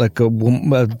when like a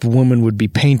woman would be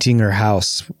painting her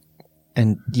house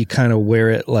and you kind of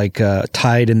wear it like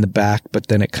tied in the back, but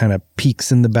then it kind of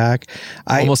peaks in the back.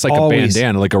 Almost like a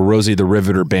bandana, like a Rosie the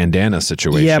Riveter bandana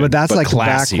situation. Yeah, but that's like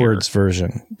classier. The backwards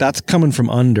version. That's coming from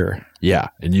under. Yeah,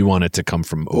 and you want it to come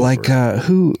from over. Like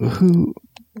who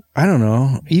I don't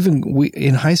know. Even we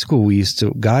in high school, we used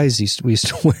to wear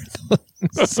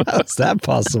those. How's that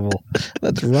possible?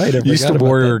 That's right. You used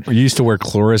to wear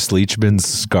Cloris Leachman's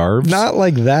scarves. Not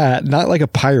like that. Not like a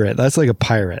pirate. That's like a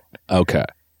pirate. Okay.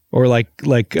 Or like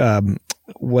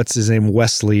what's his name?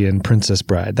 Wesley in Princess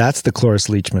Bride. That's the Cloris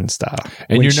Leachman style.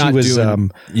 And when you're not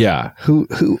doing. Yeah.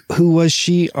 Who was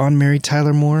she on Mary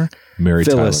Tyler Moore?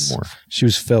 Phyllis. Tyler Moore. She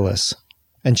was Phyllis,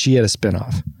 and she had a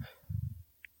spinoff.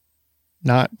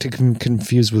 Not to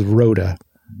confuse with Rhoda,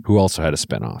 who also had a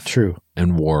spinoff. True.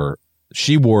 And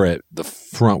she wore it the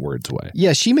frontwards way.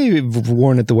 Yeah, she may have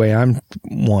worn it the way I'm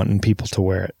wanting people to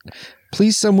wear it.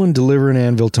 Please someone deliver an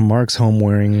anvil to Mark's home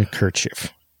wearing a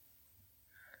kerchief.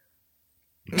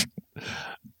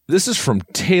 This is from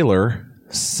Taylor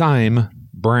Syme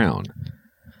Brown.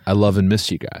 I love and miss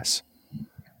you guys.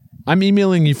 I'm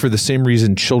emailing you for the same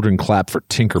reason children clap for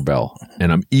Tinkerbell,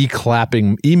 and I'm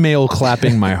email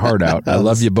clapping my heart out. I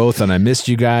love you both, and I missed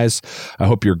you guys. I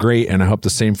hope you're great, and I hope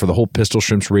the same for the whole Pistol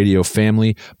Shrimps Radio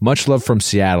family. Much love from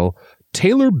Seattle.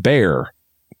 Taylor Bear.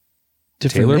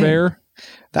 Taylor Bear?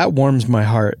 That warms my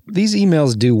heart. These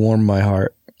emails do warm my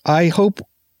heart. I hope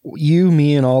you,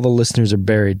 me, and all the listeners are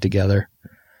buried together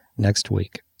next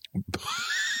week.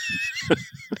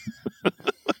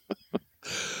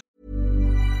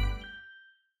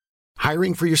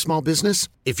 Hiring for your small business?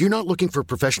 If you're not looking for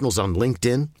professionals on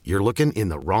LinkedIn, you're looking in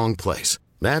the wrong place.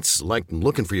 That's like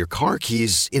looking for your car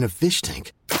keys in a fish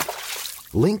tank.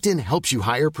 LinkedIn helps you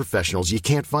hire professionals you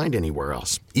can't find anywhere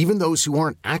else, even those who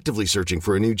aren't actively searching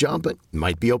for a new job but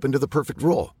might be open to the perfect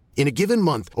role. In a given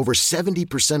month, over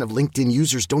 70% of LinkedIn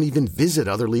users don't even visit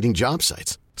other leading job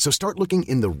sites. So start looking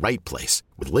in the right place.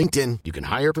 With LinkedIn, you can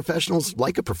hire professionals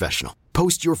like a professional.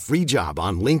 Post your free job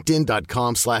on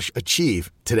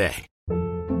linkedin.com/achieve today.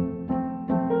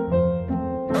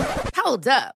 Hold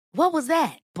up. What was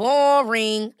that?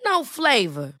 Boring. No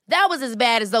flavor. That was as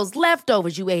bad as those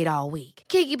leftovers you ate all week.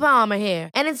 Keke Palmer here.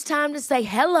 And it's time to say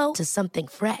hello to something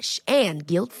fresh and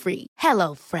guilt-free.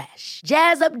 HelloFresh.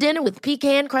 Jazz up dinner with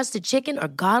pecan-crusted chicken or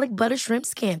garlic butter shrimp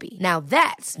scampi. Now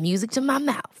that's music to my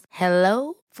mouth.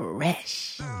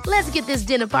 HelloFresh. Let's get this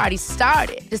dinner party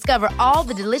started. Discover all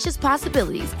the delicious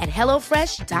possibilities at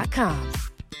HelloFresh.com.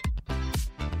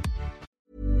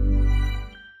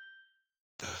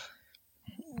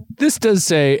 This does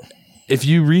say, If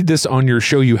you read this on your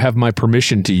show, you have my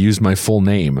permission to use my full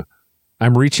name.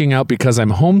 I'm reaching out because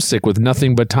I'm homesick with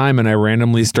nothing but time, and I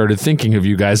randomly started thinking of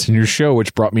you guys in your show,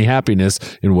 which brought me happiness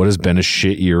in what has been a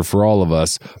shit year for all of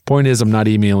us. Point is, I'm not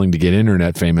emailing to get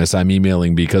internet famous. I'm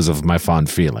emailing because of my fond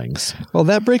feelings. Well,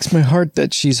 that breaks my heart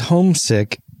that she's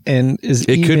homesick and is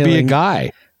It could be a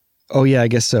guy. Oh, yeah, I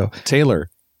guess so. Taylor.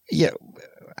 Yeah,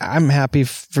 I'm happy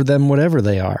for them, whatever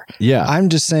they are. Yeah. I'm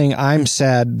just saying I'm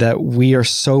sad that we are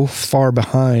so far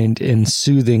behind in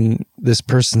soothing this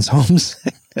person's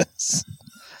homesickness.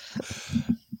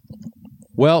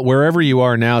 Well, wherever you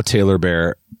are now, Taylor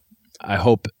Bear, I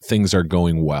hope things are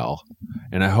going well.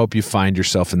 And I hope you find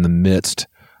yourself in the midst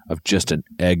of just an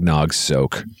eggnog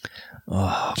soak.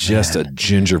 Oh, just man. a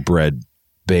gingerbread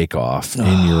bake-off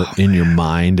in your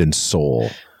mind and soul.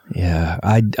 Yeah,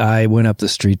 I went up the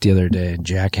street the other day and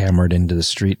jackhammered into the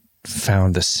street,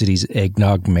 found the city's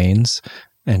eggnog mains,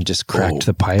 and just cracked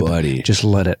the pipe. Buddy. Just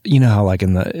let it. You know how like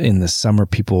in the summer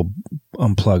people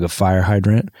unplug a fire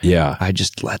hydrant? Yeah. I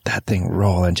just let that thing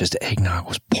roll, and just eggnog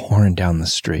was pouring down the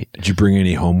street. Did you bring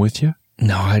any home with you?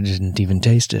 No, I didn't even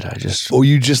taste it. I just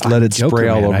you just let it spray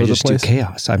all over the place? Do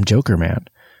chaos. I'm Joker Man.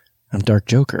 I'm Dark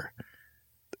Joker.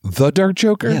 The Dark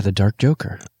Joker? Yeah, the Dark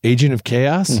Joker. Agent of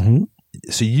Chaos? Mm-hmm.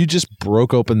 So you just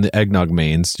broke open the eggnog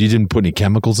mains. You didn't put any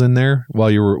chemicals in there while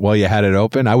you had it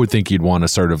open? I would think you'd want to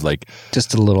sort of like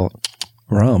just a little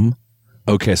rum.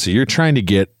 Okay, so you're trying to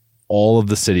get all of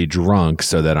the city drunk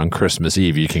so that on Christmas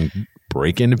Eve you can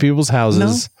break into people's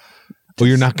houses. No.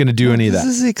 You're not going to do any of that.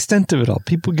 This is the extent of it all.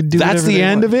 People could do That's the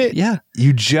end of it? Yeah.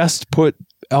 You just put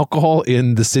alcohol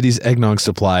in the city's eggnog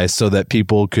supply so that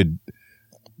people could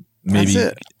maybe.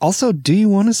 That's it. Also, do you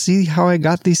want to see how I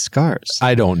got these scars?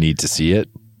 I don't need to see it.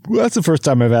 Well, that's the first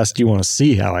time I've asked you want to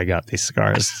see how I got these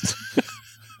scars.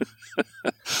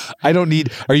 I don't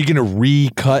need. Are you going to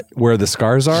recut where the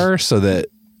scars are so that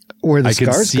where the I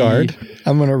can scars see? Guard?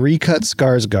 I'm going to recut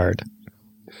scars guard.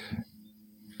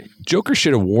 Joker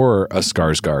should have wore a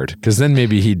scars guard because then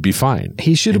maybe he'd be fine.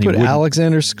 He should have put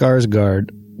Alexander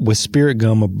Skarsgård with spirit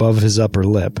gum above his upper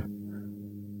lip,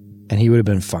 and he would have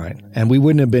been fine. And we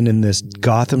wouldn't have been in this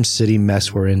Gotham City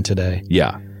mess we're in today.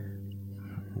 Yeah.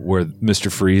 Where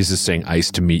Mr. Freeze is saying "ice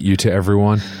to meet you" to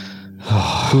everyone.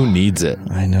 Who needs it?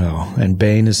 I know. And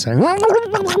Bane is saying, what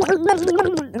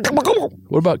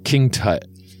about King Tut?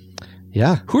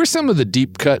 Yeah. Who are some of the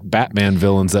deep cut Batman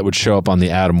villains that would show up on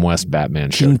the Adam West Batman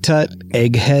show? King Tut,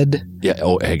 Egghead. Yeah.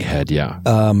 Oh, Egghead. Yeah.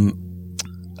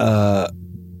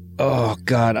 Oh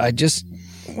God, I just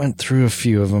went through a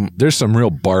few of them. There's some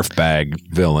real barf bag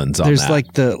villains on There's that.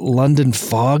 like the London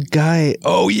Fog guy.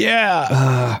 Oh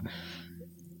yeah.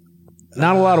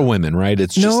 Not a lot of women, right?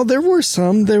 It's just no, there were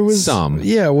some. There was some.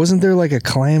 Yeah, wasn't there like a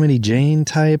Calamity Jane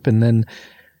type, and then,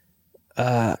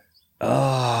 well,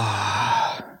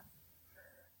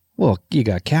 you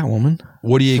got Catwoman.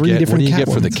 What do you Three get? What different do you get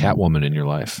for the Catwomans. Catwoman in your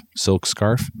life? Silk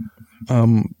scarf.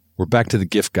 We're back to the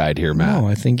gift guide here, Matt. No,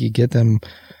 I think you get them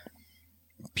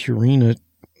Purina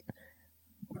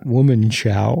woman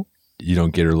chow. You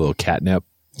don't get her little catnip.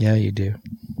 Yeah, you do.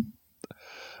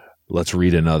 Let's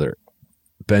read another.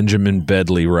 Benjamin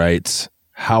Bedley writes,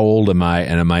 "How old am I,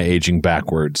 and am I aging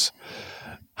backwards?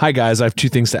 Hi, guys. I have two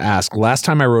things to ask. Last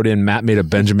time I wrote in, Matt made a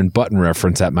Benjamin Button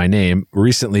reference at my name.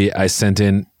 Recently, I sent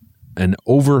in an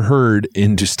overheard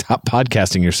into Stop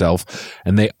Podcasting Yourself,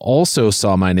 and they also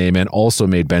saw my name and also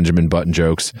made Benjamin Button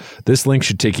jokes. This link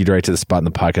should take you right to the spot in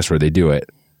the podcast where they do it."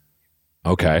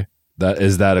 Okay.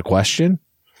 Is that a question?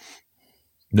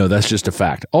 No, that's just a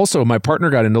fact. Also, my partner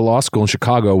got into law school in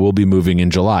Chicago. We'll be moving in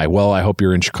July. Well, I hope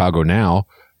you're in Chicago now,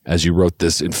 as you wrote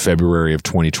this in February of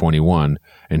 2021.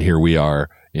 And here we are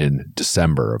in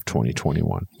December of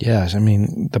 2021. Yes, I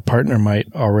mean, the partner might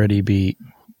already be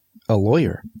a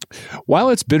lawyer. While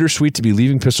it's bittersweet to be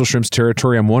leaving Pistol Shrimp's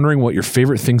territory, I'm wondering what your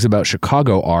favorite things about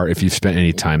Chicago are if you've spent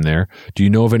any time there. Do you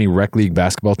know of any rec league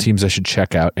basketball teams I should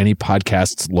check out? Any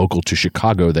podcasts local to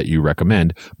Chicago that you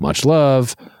recommend? Much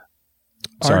love.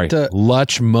 Sorry,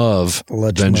 Luch Muv,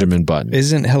 Benjamin Button.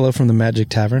 Isn't Hello from the Magic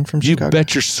Tavern from Chicago? You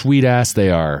bet your sweet ass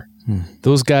they are.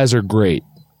 Those guys are great.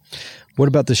 What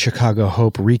about the Chicago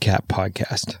Hope Recap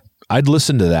podcast? I'd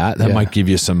listen to that. That might give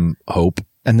you some hope.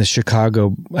 And the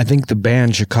Chicago, I think the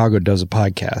band Chicago does a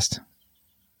podcast.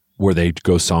 Where they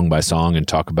go song by song and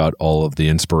talk about all of the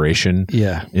inspiration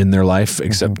in their life,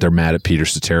 except they're mad at Peter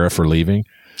Cetera for leaving.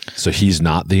 So he's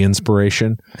not the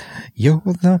inspiration. You're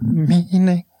the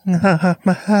meaning. Is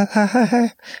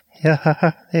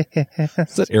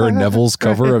that Aaron Neville's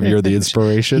cover of You're the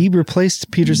Inspiration? He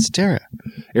replaced Peter Cetera.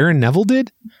 Aaron Neville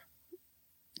did?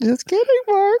 Just kidding,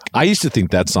 Mark. I used to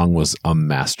think that song was a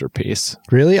masterpiece.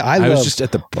 Really? I was just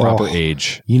at the proper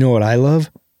age. You know what I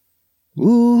love?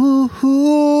 Ooh,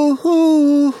 ooh,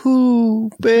 ooh, ooh,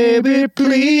 baby,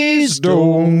 please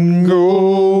don't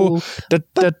go. Da,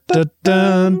 da, da,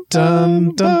 dun,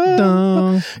 dun, dun,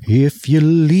 dun. If you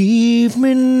leave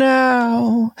me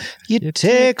now, you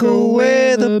take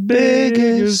away the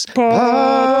biggest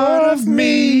part of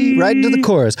me. Right into the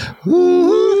chorus.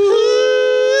 Ooh,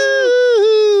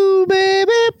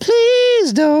 baby,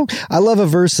 please don't. I love a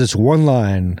verse that's one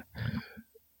line.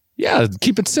 Yeah,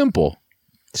 keep it simple.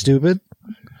 Stupid.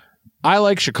 I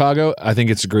like Chicago. I think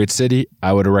it's a great city.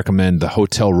 I would recommend the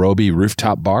Hotel Roby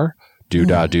rooftop bar.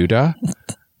 Doo-dah, doo-dah.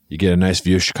 You get a nice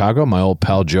view of Chicago. My old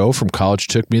pal Joe from college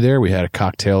took me there. We had a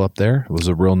cocktail up there. It was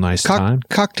a real nice time.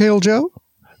 Cocktail Joe?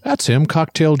 That's him,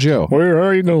 Cocktail Joe. Where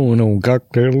are you going on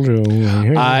Cocktail Joe?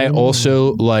 I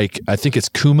also like, I think it's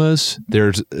Kuma's.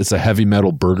 It's a heavy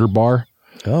metal burger bar.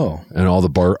 Oh. And all the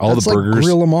burgers. Like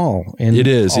Grill 'em all. It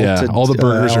is, yeah. All the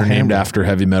burgers are named Alhambra. after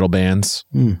heavy metal bands.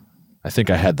 Mm. I think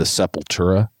I had the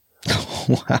Sepultura.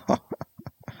 Wow.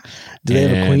 Do they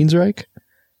have a Queensryche?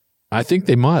 I think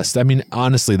they must. I mean,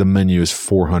 honestly, the menu is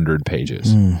 400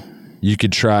 pages. You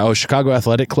could try. Chicago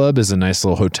Athletic Club is a nice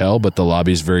little hotel, but the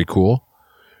lobby is very cool.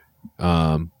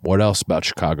 What else about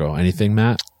Chicago? Anything,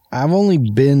 Matt? I've only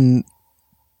been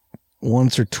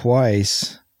once or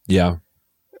twice. Yeah.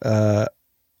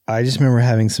 I just remember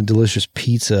having some delicious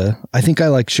pizza. I think I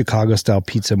like Chicago style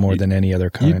pizza more than any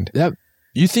other kind.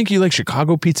 You think you like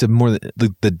Chicago pizza more than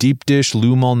the deep dish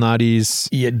Lou Malnati's?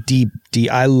 Yeah, deep.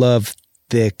 I love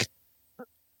thick,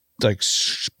 like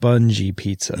spongy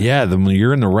pizza. Yeah, when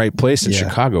you're in the right place in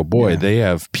Chicago, boy, they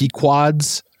have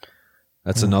Pequod's.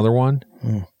 That's another one.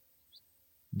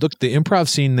 Look, the improv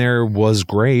scene there was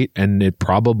great, and it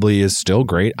probably is still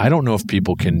great. I don't know if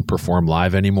people can perform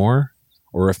live anymore,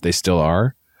 or if they still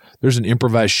are. There's an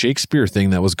improvised Shakespeare thing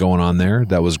that was going on there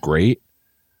that was great.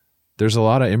 There's a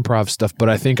lot of improv stuff, but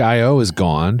I think I.O. is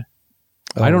gone.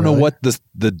 I don't know what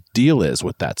the deal is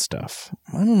with that stuff.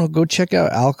 I don't know. Go check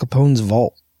out Al Capone's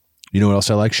Vault. You know what else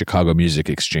I like? Chicago Music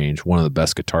Exchange, one of the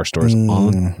best guitar stores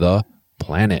on the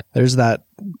planet. There's that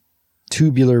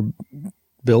tubular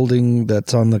building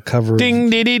that's on the cover. Ding,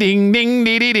 ding, ding, ding, ding,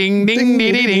 ding, ding,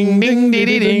 ding, ding, ding,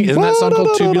 ding. Isn't that song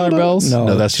called Tubular Bells?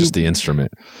 No, that's just the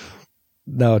instrument.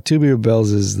 No, Tubular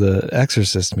Bells is the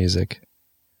Exorcist music.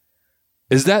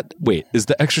 Is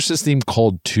The Exorcist theme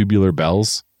called Tubular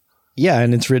Bells? Yeah,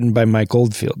 and it's written by Mike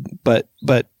Oldfield, but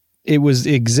it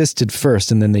existed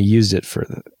first, and then they used it for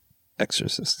the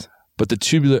Exorcist. But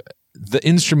the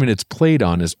instrument it's played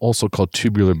on is also called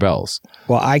Tubular Bells.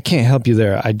 Well, I can't help you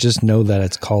there. I just know that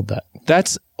it's called that.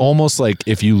 That's almost like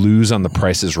if you lose on The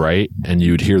Price is Right and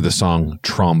you'd hear the song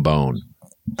Trombone.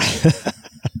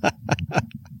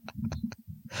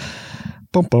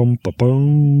 Bum, bum, bum,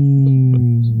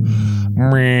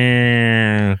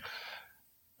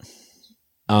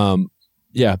 bum.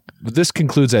 Yeah, but this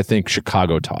concludes, I think,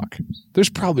 Chicago talk. There's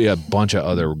probably a bunch of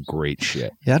other great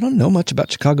shit. Yeah, I don't know much about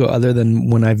Chicago other than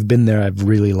when I've been there, I've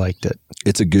really liked it.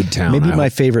 It's a good town. Maybe my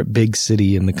favorite big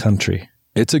city in the country.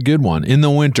 It's a good one. In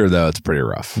the winter, though, it's pretty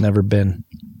rough. Never been.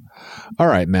 All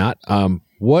right, Matt.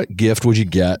 What gift would you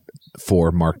get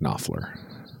for Mark Knopfler?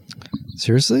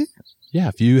 Seriously? Yeah,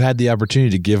 if you had the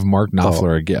opportunity to give Mark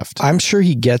Knopfler a gift. I'm sure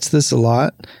he gets this a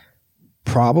lot.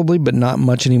 Probably, but not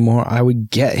much anymore. I would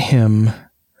get him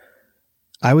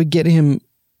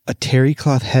a terry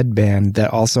cloth headband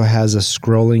that also has a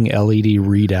scrolling LED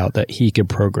readout that he could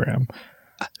program.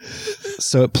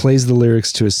 So it plays the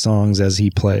lyrics to his songs as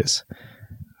he plays.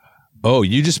 Oh,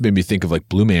 you just made me think of like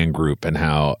Blue Man Group and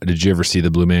how, did you ever see the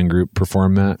Blue Man Group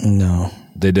perform that? No.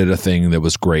 They did a thing that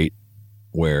was great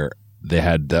where they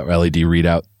had the LED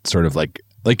readout sort of like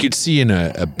you'd see in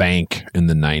a bank in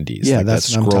the 90s. Yeah, like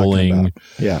that's that what I'm talking about.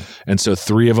 Yeah. And so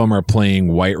 3 of them are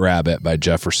playing White Rabbit by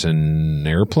Jefferson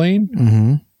Airplane.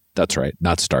 Mm-hmm. That's right.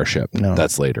 Not Starship. No.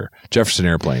 That's later. Jefferson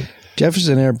Airplane.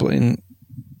 Jefferson Airplane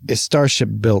is Starship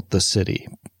built the city.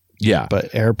 Yeah.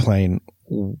 But Airplane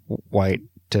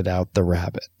whited out the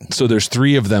rabbit. So there's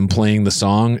 3 of them playing the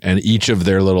song, and each of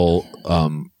their little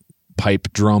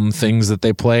pipe drum things that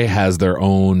they play has their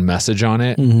own message on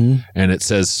it. Mm-hmm. And it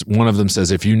says, one of them says,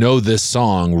 if you know this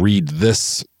song, read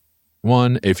this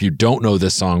one. If you don't know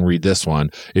this song, read this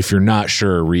one. If you're not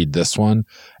sure, read this one.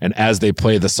 And as they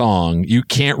play the song, you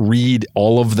can't read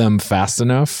all of them fast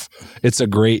enough. It's a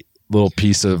great little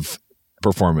piece of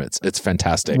performance. It's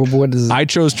fantastic. Well, what is I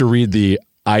chose to read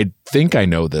I think I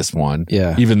know this one,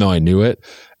 even though I knew it.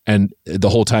 And the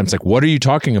whole time it's like, what are you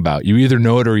talking about? You either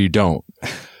know it or you don't.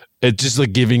 It's just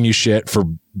like giving you shit for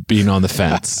being on the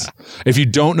fence. If you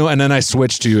don't know, and then I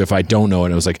switched to if I don't know,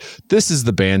 and it was like, this is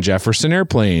the band Jefferson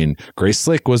Airplane. Grace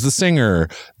Slick was the singer.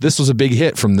 This was a big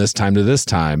hit from this time to this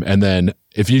time. And then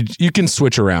if you can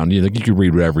switch around, you can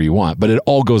read whatever you want, but it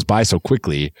all goes by so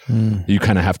quickly. You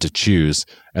kind of have to choose.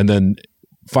 And then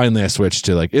finally I switched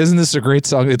to like, isn't this a great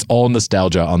song? It's all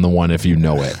nostalgia on the one if you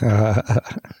know it.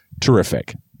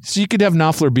 Terrific. So you could have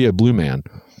Knopfler be a blue man.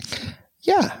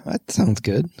 Yeah, that sounds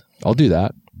good. I'll do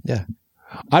that. Yeah.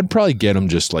 I'd probably get him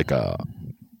just like a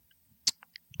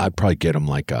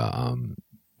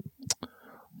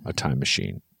time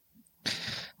machine.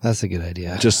 That's a good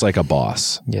idea. Just like a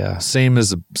boss. Yeah. Same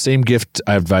gift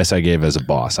advice I gave as a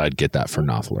boss. I'd get that for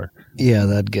Knopfler. Yeah,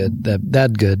 that good.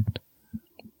 That good.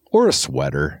 Or a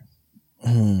sweater.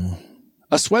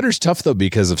 A sweater's tough though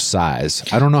because of size.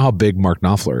 I don't know how big Mark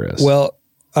Knopfler is. Well,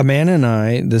 Amanda and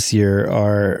I this year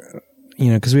are,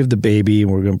 because we have the baby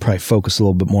and we're going to probably focus a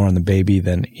little bit more on the baby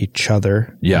than each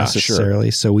other necessarily.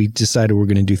 Sure. So we decided we're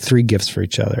going to do 3 gifts for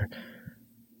each other.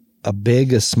 A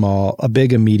big, a small, a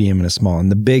big, a medium, and a small.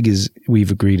 And the big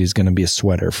we've agreed is going to be a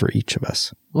sweater for each of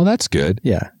us. Well, that's good.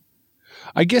 Yeah.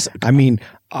 I guess. I mean,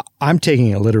 I'm taking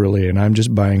it literally and I'm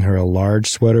just buying her a large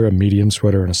sweater, a medium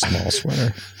sweater, and a small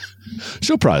sweater.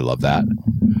 She'll probably love that.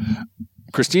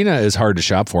 Christina is hard to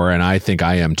shop for, and I think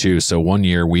I am too. So one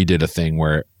year we did a thing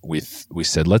where we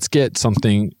said, let's get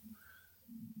something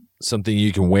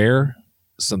you can wear,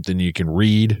 something you can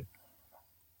read.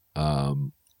 There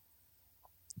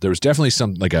was definitely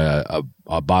some like a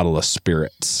bottle of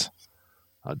spirits,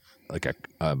 like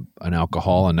an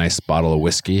alcohol, a nice bottle of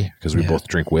whiskey because we both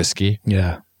drink whiskey.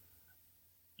 Yeah.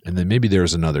 And then maybe there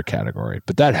was another category,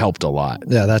 but that helped a lot.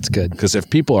 Yeah, that's good. Because if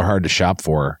people are hard to shop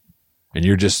for and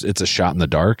it's a shot in the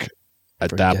dark,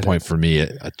 at that point for me,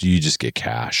 you just get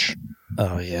cash.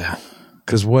 Oh, yeah.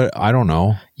 Because I don't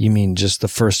know. You mean just the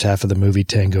first half of the movie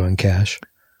Tango and Cash?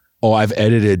 Oh, I've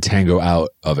edited Tango out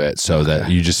of it so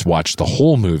that you just watch the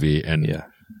whole movie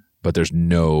but there's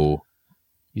no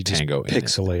Tango in it.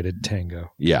 Pixelated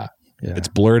Tango. Yeah. It's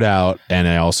blurred out, and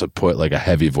I also put like a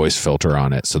heavy voice filter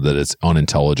on it so that it's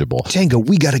unintelligible. Tango,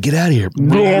 we got to get out of here.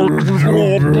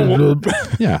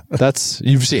 Yeah,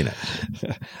 you've seen it.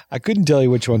 I couldn't tell you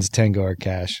which one's Tango or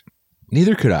Cash.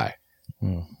 Neither could I.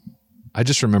 I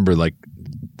just remember like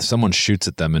someone shoots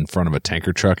at them in front of a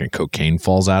tanker truck and cocaine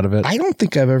falls out of it. I don't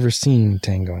think I've ever seen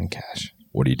Tango and Cash.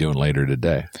 What are you doing later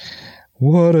today?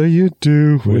 What are you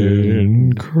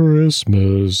doing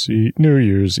Christmas, New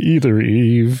Year's, either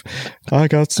Eve? I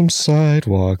got some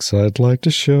sidewalks I'd like to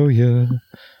show you.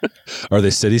 Are they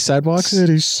city sidewalks?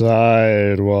 City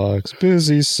sidewalks,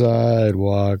 busy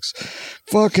sidewalks.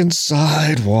 Fucking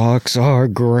sidewalks are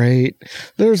great.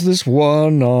 There's this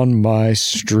one on my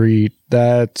street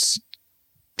that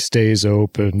stays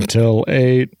open till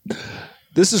 8.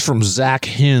 This is from Zach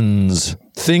Hins.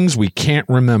 Things we can't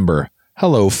remember.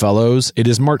 Hello, fellows. It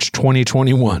is March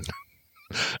 2021.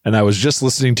 And I was just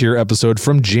listening to your episode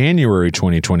from January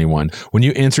 2021 when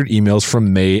you answered emails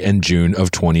from May and June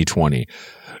of 2020.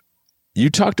 You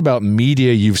talked about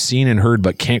media you've seen and heard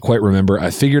but can't quite remember. I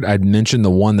figured I'd mention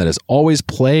the one that has always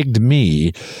plagued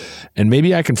me, and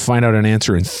maybe I can find out an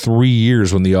answer in 3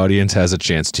 years when the audience has a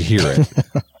chance to hear it.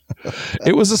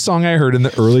 It was a song I heard in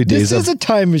the early days. This is a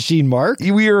time machine, Mark.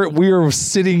 We are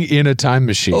sitting in a time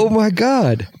machine. Oh, my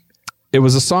God. It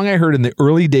was a song I heard in the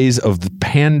early days of the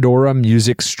Pandora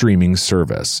music streaming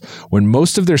service, when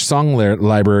most of their song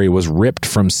library was ripped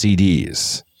from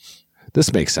CDs.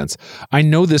 This makes sense. I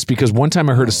know this because one time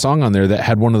I heard a song on there that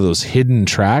had one of those hidden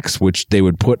tracks, which they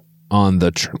would put on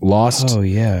the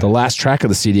the last track of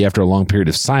the CD after a long period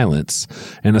of silence,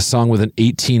 and a song with an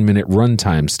 18-minute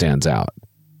runtime stands out.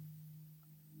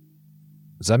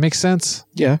 Does that make sense?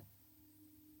 Yeah.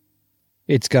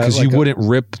 It's got because you wouldn't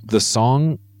rip the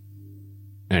song.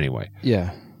 Anyway.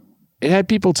 Yeah. It had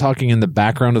people talking in the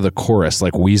background of the chorus,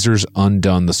 like Weezer's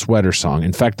Undone, the Sweater song.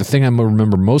 In fact, the thing I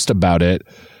remember most about it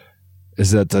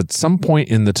is that at some point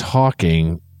in the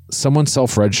talking, someone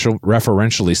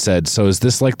self-referentially said, so is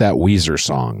this like that Weezer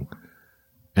song?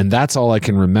 And that's all I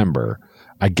can remember.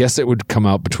 I guess it would come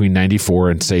out between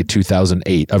 94 and say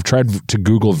 2008. I've tried to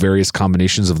Google various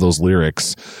combinations of those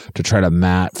lyrics to try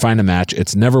to find a match.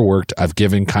 It's never worked. I've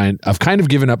kind of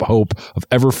given up hope of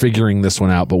ever figuring this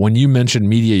one out. But when you mentioned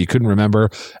media you couldn't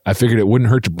remember, I figured it wouldn't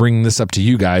hurt to bring this up to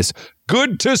you guys.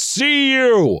 Good to see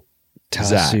you,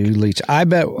 Tasu Leach. I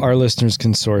bet our listeners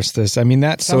can source this. I mean,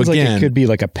 that sounds like it could be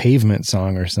like a Pavement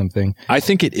song or something. I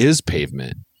think it is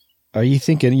Pavement. Are you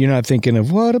thinking? You're not thinking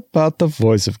of what about the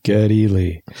voice of Geddy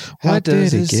Lee? How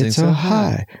did he get so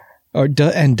high? Or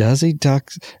does he talk?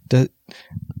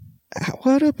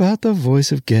 What about the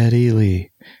voice of Geddy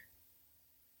Lee?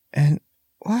 And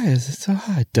why is it so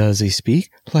high? Does he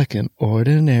speak like an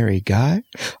ordinary guy?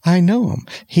 I know him.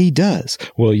 He does.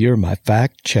 Well, you're my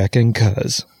fact-checking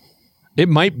cuz. It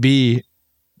might be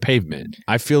Pavement.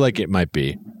 I feel like it might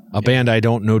be a band I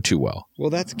don't know too well. Well,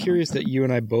 that's curious that you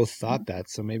and I both thought that,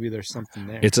 so maybe there's something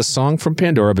there. It's a song from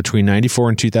Pandora between 94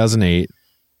 and 2008.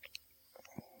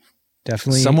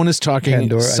 Definitely. Someone is talking,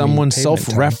 Pandora, someone Pavement time.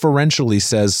 self-referentially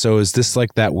says, so is this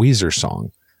like that Weezer song?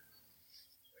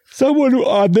 Someone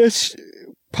on this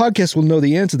podcast will know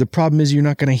the answer. The problem is you're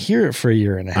not going to hear it for a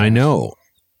year and a half. I know.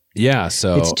 Yeah,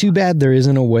 so It's too bad there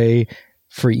isn't a way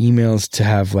for emails to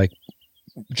have like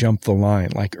jump the line,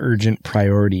 like urgent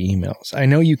priority emails. I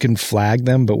know you can flag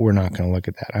them, but we're not going to look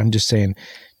at that. I'm just saying,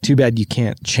 too bad you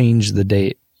can't change the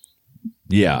date.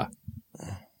 yeah.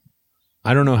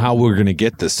 I don't know how we're going to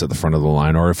get this to the front of the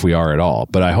line or if we are at all,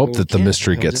 but I hope that the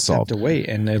mystery We'll gets just solved. Have to wait,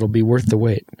 and it'll be worth the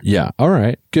wait. Yeah. All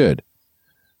right. Good.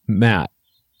 Matt.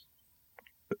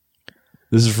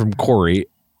 This is from Corey,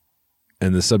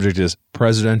 and the subject is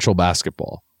presidential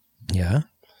basketball. Yeah.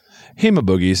 Hey, my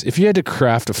boogies, if you had to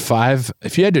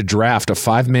draft a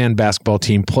five-man basketball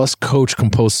team plus coach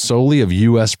composed solely of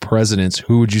U.S. presidents,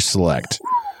 who would you select?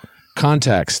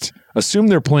 Context. Assume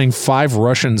they're playing 5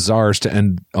 Russian czars to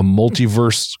end a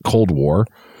multiverse Cold War.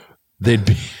 They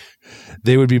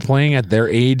would be playing at their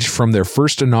age from their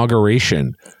first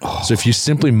inauguration. So if you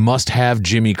simply must have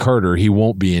Jimmy Carter, he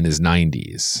won't be in his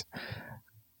 90s.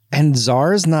 And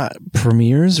czars, not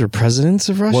premiers or presidents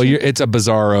of Russia? Well, it's a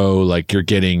bizarro, like you're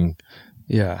getting...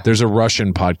 Yeah. There's a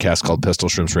Russian podcast called Pistol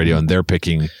Shrimps Radio, and they're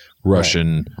picking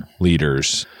Russian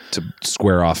leaders to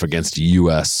square off against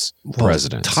U.S.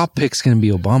 presidents. Top pick's going to be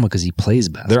Obama because he plays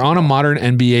basketball. They're on a modern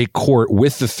NBA court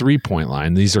with the three-point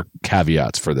line. These are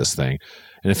caveats for this thing.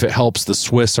 And if it helps, the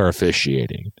Swiss are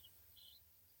officiating.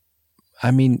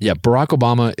 I mean... Yeah, Barack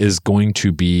Obama is going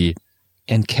to be...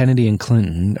 And Kennedy and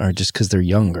Clinton are just because they're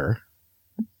younger.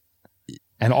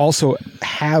 And also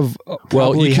have a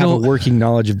working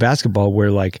knowledge of basketball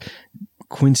where like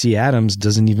Quincy Adams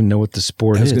doesn't even know what the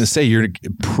sport is. I was going to say, you're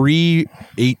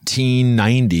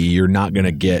pre-1890, you're not going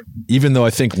to get... Even though I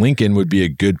think Lincoln would be a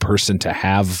good person to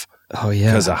have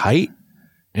because of height,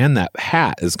 and that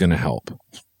hat is going to help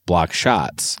block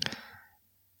shots.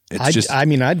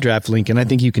 I'd draft Lincoln. I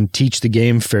think you can teach the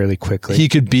game fairly quickly. He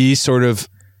could be sort of...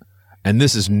 And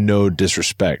this is no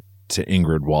disrespect to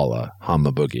Ingrid Walla,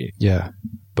 Hama Boogie. Yeah.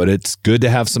 But it's good to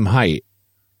have some height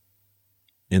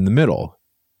in the middle.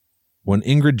 When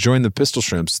Ingrid joined the Pistol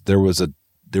Shrimps, there was a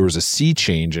sea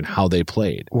change in how they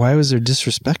played. Why was there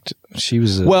disrespect? She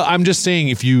was well, I'm just saying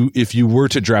if you were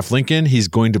to draft Lincoln, he's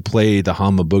going to play the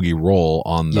Hama Boogie role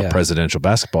on the presidential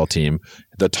basketball team,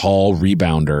 the tall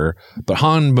rebounder. But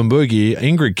Hama Boogie,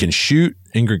 Ingrid can shoot,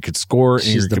 Ingrid could score,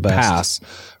 Ingrid could pass.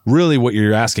 Really what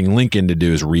you're asking Lincoln to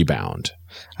do is rebound.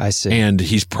 I see. And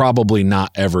he's probably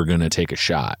not ever going to take a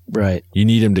shot. Right. You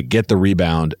need him to get the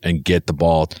rebound and get the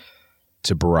ball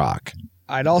to Barack.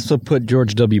 I'd also put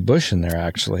George W. Bush in there,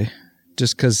 actually,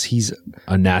 just because he's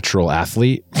a natural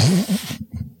athlete.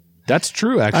 That's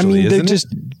true, actually. I mean,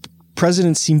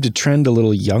 presidents seem to trend a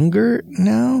little younger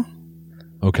now.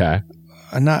 Okay.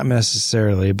 Not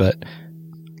necessarily, but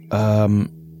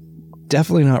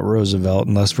definitely not Roosevelt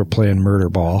unless we're playing murder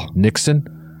ball. Nixon?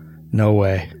 No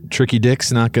way. Tricky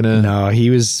Dick's not going to... No, he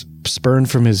was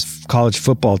spurned from his college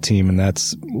football team, and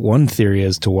that's one theory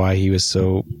as to why he was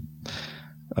so...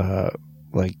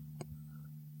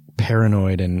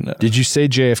 paranoid and did you say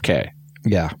JFK?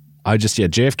 Yeah.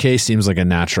 JFK seems like a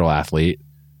natural athlete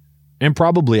and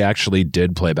probably actually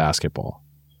did play basketball.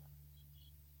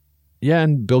 Yeah,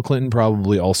 and Bill Clinton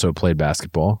probably also played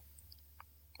basketball.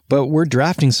 But we're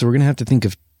drafting, so we're going to have to think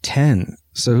of 10.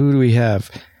 So who do we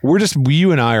have?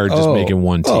 You and I are just making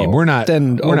one team. We're not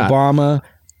Obama,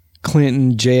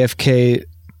 Clinton, JFK,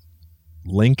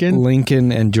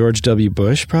 Lincoln, and George W.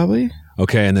 Bush probably.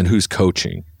 Okay, and then who's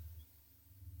coaching?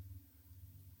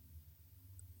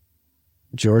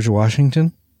 George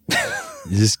Washington.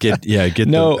 You just get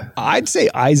No, I'd say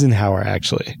Eisenhower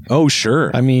actually. Oh,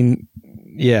 sure. I mean,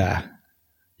 yeah.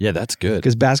 Yeah, that's good.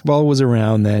 Because basketball was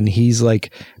around then. He's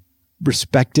like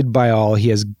respected by all. He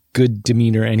has good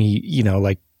demeanor, and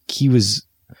he was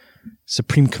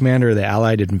supreme commander of the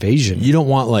Allied invasion. You don't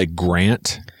want like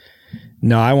Grant?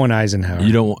 No, I want Eisenhower.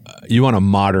 You want a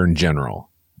modern general.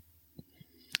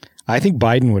 I think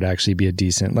Biden would actually be a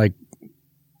decent,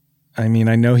 I mean,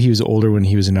 I know he was older when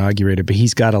he was inaugurated, but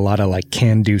he's got a lot of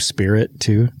can-do spirit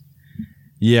too.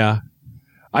 Yeah.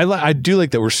 I do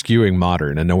like that we're skewing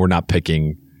modern. I know we're not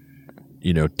picking,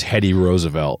 Teddy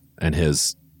Roosevelt and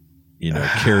his,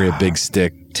 carry a big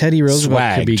stick. Teddy Roosevelt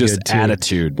swag, could be just good too.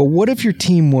 attitude. But what if your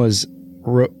team was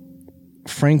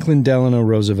Franklin Delano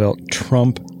Roosevelt,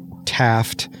 Trump,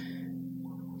 Taft,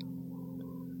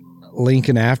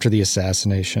 Lincoln after the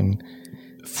assassination,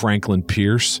 Franklin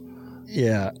Pierce,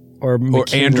 or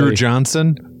Andrew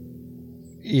Johnson?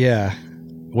 Yeah.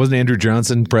 Wasn't Andrew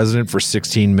Johnson president for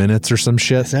 16 minutes or some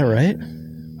shit? Is that right?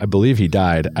 I believe he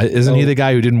died. Isn't he the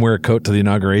guy who didn't wear a coat to the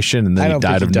inauguration and then he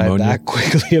died of pneumonia? That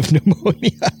quickly of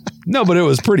pneumonia. No, but it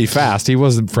was pretty fast. He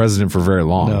wasn't president for very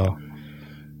long. No.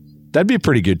 That'd be a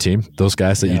pretty good team, those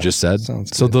guys that you just said.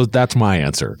 So that's my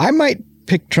answer. I might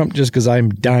pick Trump just because I'm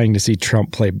dying to see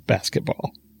Trump play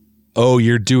basketball. Oh,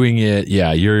 you're doing it.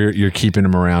 Yeah, you're keeping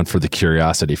him around for the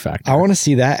curiosity factor. I want to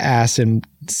see that ass in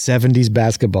 70s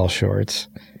basketball shorts.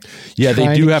 Yeah,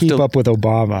 they do have to keep up with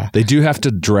Obama. They do have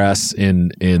to dress in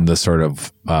the sort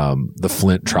of the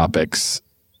Flint Tropics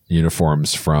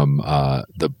uniforms from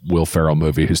the Will Ferrell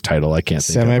movie, whose title I can't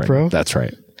think of. Semi-Pro? Right. That's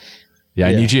right. Yeah,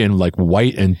 I need you in like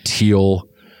white and teal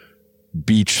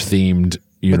beach themed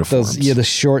uniforms. The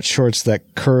short shorts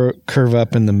that curve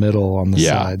up in the middle on the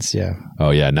sides. Yeah. Oh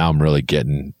yeah. Now I'm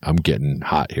getting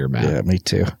hot here, man. Yeah, me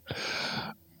too.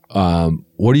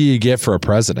 What do you get for a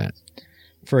president?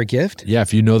 For a gift? Yeah,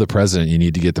 if you know the president, you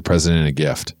need to get the president a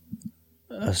gift.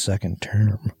 A second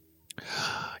term.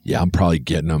 Yeah, I'm probably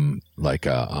getting him like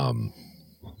a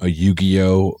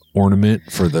Yu-Gi-Oh ornament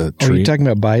for the tree. Are you talking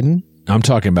about Biden? I'm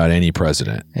talking about any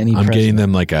president. I'm getting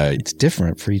them like It's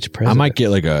different for each president. I might get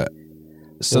like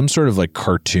some sort of like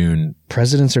cartoon.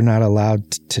 Presidents are not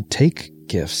allowed to take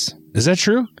gifts. Is that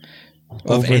true?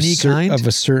 Of any kind? Of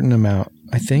a certain amount,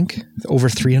 I think. Over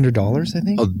 $300, I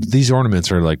think. Oh, these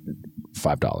ornaments are like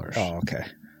 $5. Oh, okay.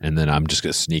 And then I'm just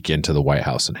going to sneak into the White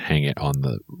House and hang it on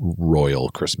the royal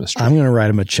Christmas tree. I'm going to write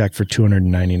him a check for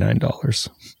 $299.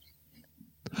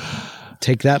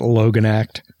 Take that, Logan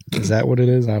Act. Is that what it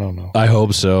is? I don't know. I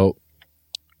hope so.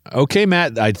 Okay,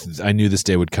 Matt, I knew this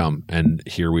day would come, and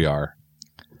here we are.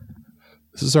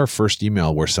 This is our first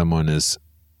email where someone has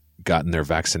gotten their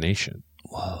vaccination.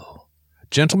 Whoa.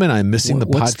 Gentlemen, I'm missing the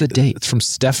What's the date? It's from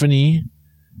Stephanie,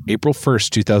 April 1st,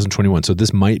 2021. So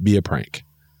this might be a prank.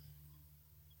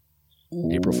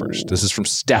 April 1st. This is from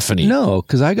Stephanie. No,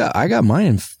 because I got mine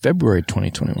in February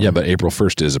 2021. Yeah, but April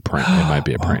 1st is a prank. It might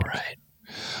be a prank. All right.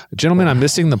 Gentlemen, I'm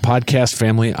missing the podcast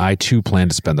family I too plan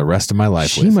to spend the rest of my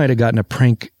life with. She might have gotten a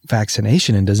prank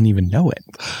vaccination and doesn't even know it.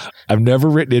 I've never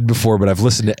written in before, but I've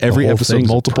listened to every episode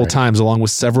multiple times along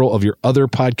with several of your other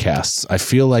podcasts. I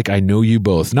feel like I know you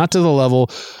both, not to the level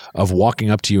of walking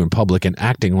up to you in public and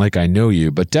acting like I know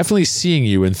you, but definitely seeing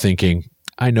you and thinking,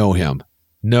 I know him.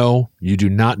 No, you do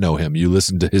not know him. You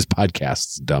listen to his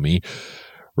podcasts, dummy.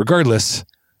 Regardless,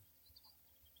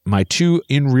 my two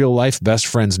in real life best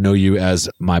friends know you as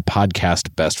my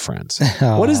podcast best friends.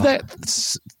 What is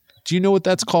that? Do you know what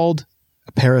that's called?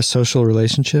 A parasocial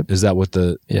relationship? Is that what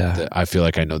Yeah. I feel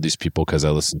like I know these people because I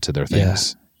listen to their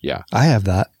things. Yeah. I have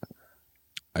that.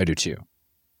 I do too.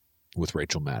 With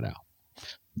Rachel Maddow.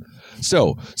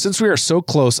 So, since we are so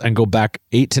close and go back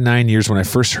 8 to 9 years when I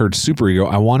first heard Super Ego,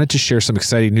 I wanted to share some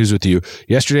exciting news with you.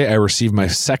 Yesterday, I received my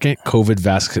second COVID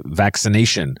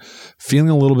vaccination. Feeling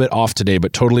a little bit off today,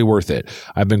 but totally worth it.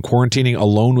 I've been quarantining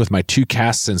alone with my two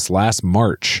cats since last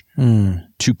March.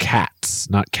 Two cats,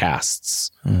 not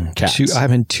casts. Cats.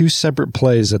 I'm in two separate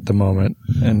plays at the moment.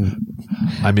 And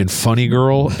I'm in Funny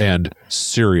Girl and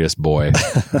Serious Boy.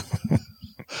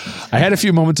 I had a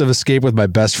few moments of escape with my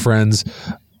best friends,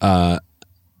 but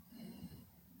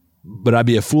I'd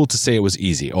be a fool to say it was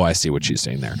easy. Oh, I see what she's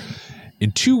saying there.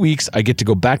 In 2 weeks, I get to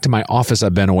go back to my office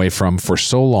I've been away from for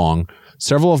so long.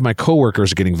 Several of my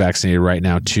coworkers are getting vaccinated right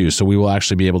now too, so we will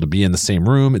actually be able to be in the same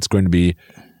room. It's going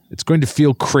to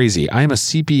feel crazy. I am a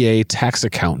CPA tax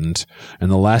accountant, and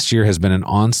the last year has been an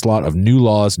onslaught of new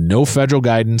laws, no federal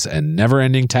guidance, and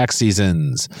never-ending tax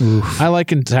seasons. Oof. I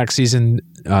liken tax season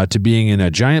to being in a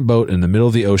giant boat in the middle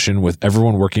of the ocean with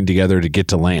everyone working together to get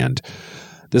to land.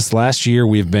 This last year,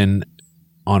 we've been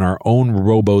on our own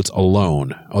rowboats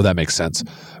alone. Oh, that makes sense.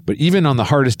 But even on the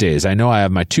hardest days, I know I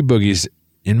have my two boogies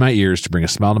in my ears to bring a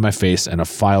smile to my face and a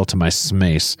file to my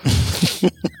smace.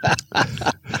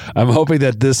 I'm hoping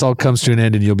that this all comes to an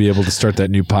end and you'll be able to start that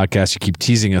new podcast you keep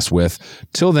teasing us with.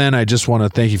 Till then, I just want to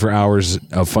thank you for hours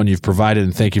of fun you've provided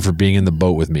and thank you for being in the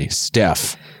boat with me.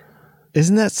 Steph.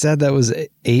 Isn't that sad? That was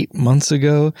 8 months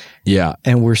ago. Yeah.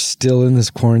 And we're still in this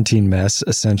quarantine mess,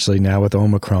 essentially, now with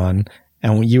Omicron.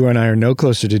 And you and I are no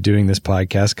closer to doing this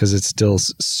podcast because it still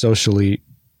socially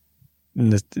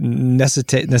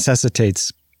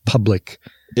necessitates public.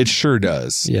 It sure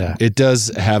does. Yeah. It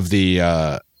does have the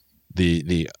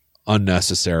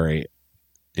unnecessary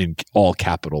in all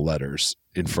capital letters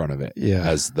in front of it. Yeah.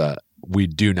 As we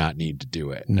do not need to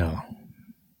do it. No.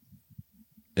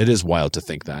 It is wild to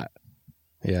think that.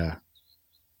 Yeah.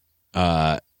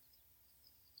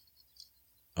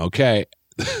 Okay.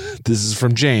 This is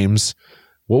from James.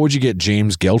 What would you get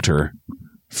James Gelter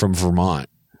from Vermont?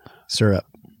 Syrup.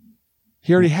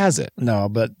 He already has it. No,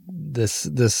 but this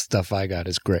stuff I got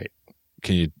is great.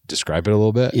 Can you describe it a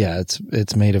little bit? Yeah,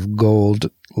 it's made of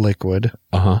gold liquid.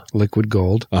 Liquid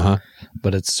gold.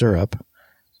 But it's syrup.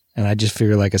 And I just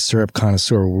figure like a syrup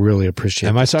connoisseur will really appreciate it.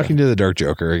 Am I talking to the Dark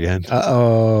Joker again?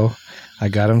 Uh-oh. I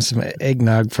got him some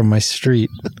eggnog from my street.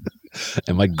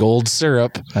 And my gold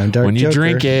syrup. I'm Dark When you Joker.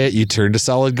 drink it, you turn to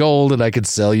solid gold, and I could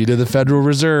sell you to the Federal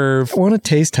Reserve. I want to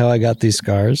taste how I got these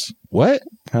scars. What?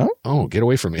 Huh? Oh, get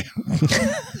away from me.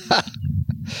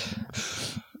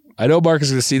 I know Mark is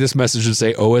going to see this message and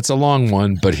say, oh, it's a long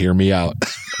one, but hear me out.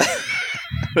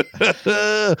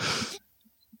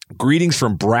 Greetings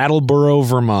from Brattleboro,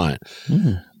 Vermont.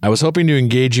 I was hoping to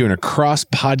engage you in a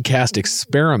cross-podcast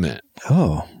experiment.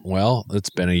 Oh. Well, it's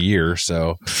been a year,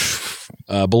 so...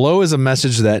 below is a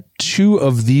message that two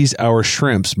of these our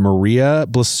shrimps, Maria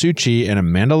Blasucci and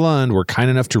Amanda Lund, were kind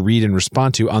enough to read and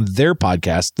respond to on their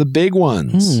podcast, The Big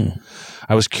Ones.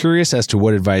 I was curious as to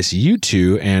what advice you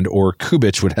two and or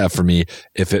Kubich would have for me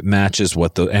if it matches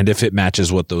what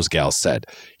those gals said.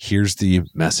 Here's the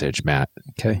message, Matt.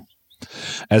 Okay.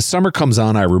 As summer comes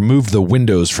on, I remove the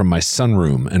windows from my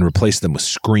sunroom and replace them with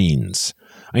screens.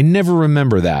 I never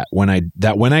remember that when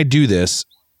I do this,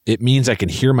 it means I can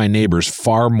hear my neighbors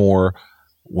far more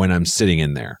when I'm sitting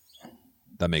in there.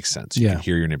 That makes sense. You can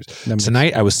hear your neighbors.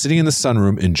 Tonight, I was sitting in the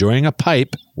sunroom enjoying a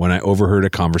pipe when I overheard a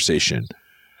conversation.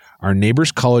 Our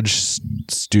neighbor's college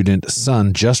student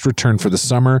son just returned for the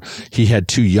summer. He had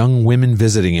two young women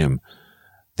visiting him.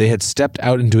 They had stepped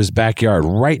out into his backyard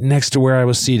right next to where I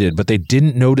was seated, but they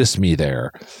didn't notice me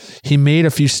there. He made a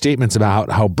few statements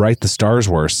about how bright the stars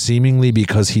were, seemingly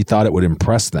because he thought it would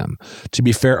impress them. To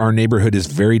be fair, our neighborhood is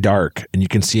very dark, and you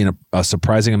can see a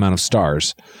surprising amount of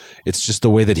stars. It's just the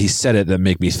way that he said it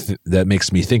that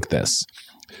makes me think this.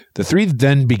 The three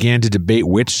then began to debate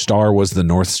which star was the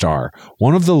North Star.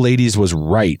 One of the ladies was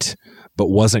right, but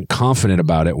wasn't confident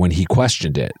about it when he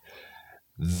questioned it.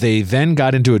 They then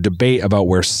got into a debate about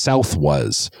where south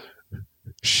was.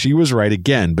 She was right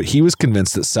again, but he was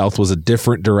convinced that south was a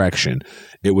different direction.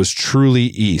 It was truly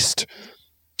east.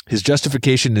 His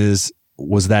justification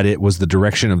was that it was the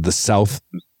direction of the south.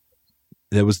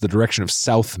 It was the direction of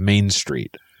South Main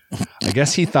Street. I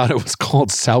guess he thought it was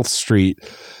called South Street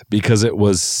because it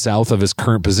was south of his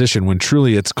current position, when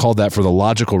truly it's called that for the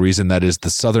logical reason that is the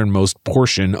southernmost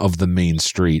portion of the main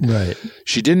street. Right.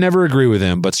 She didn't ever agree with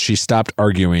him, but she stopped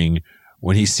arguing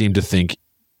when he seemed to think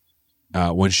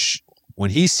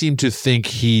when he seemed to think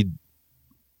this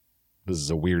is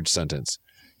a weird sentence.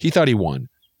 He thought he won.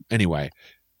 Anyway,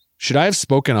 should I have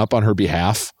spoken up on her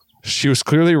behalf? She was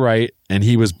clearly right, and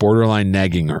he was borderline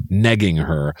negging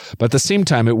her. But at the same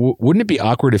time, wouldn't it be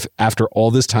awkward if after all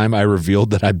this time I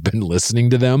revealed that I'd been listening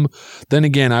to them? Then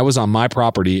again, I was on my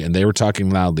property, and they were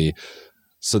talking loudly,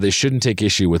 so they shouldn't take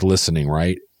issue with listening,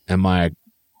 right?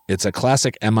 It's a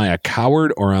classic, am I a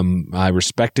coward or am I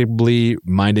respectably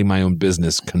minding my own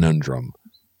business conundrum?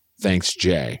 Thanks,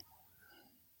 Jay.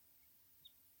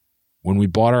 When we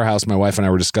bought our house, my wife and I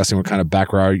were discussing what kind of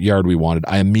backyard we wanted.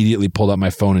 I immediately pulled out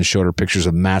my phone and showed her pictures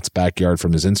of Matt's backyard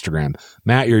from his Instagram.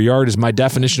 Matt, your yard is my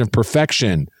definition of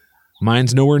perfection.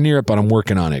 Mine's nowhere near it, but I'm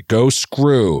working on it. Go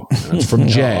screw. That's from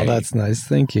Jay. Oh, that's nice.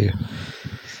 Thank you.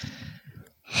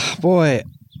 Boy,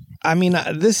 I mean,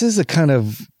 this is a kind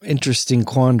of interesting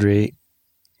quandary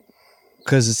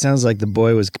because it sounds like the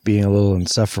boy was being a little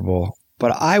insufferable.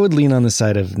 But I would lean on the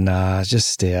side of, nah, just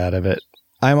stay out of it.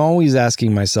 I'm always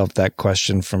asking myself that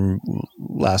question from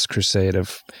Last Crusade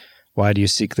of, why do you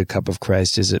seek the cup of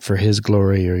Christ? Is it for his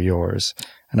glory or yours?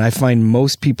 And I find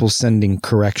most people sending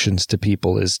corrections to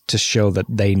people is to show that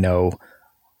they know,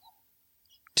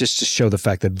 just to show the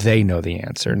fact that they know the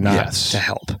answer, not to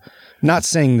help. Not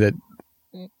saying that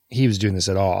he was doing this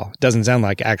at all. It doesn't sound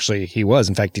like actually he was.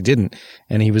 In fact, he didn't.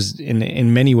 And he was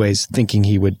in many ways thinking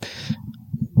he would,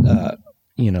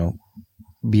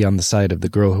 be on the side of the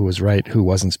girl who was right, who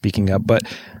wasn't speaking up. But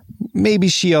maybe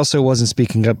she also wasn't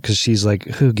speaking up because she's like,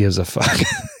 who gives a fuck?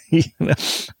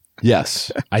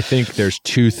 Yes. I think there's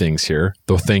two things here.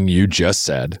 The thing you just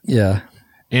said. Yeah.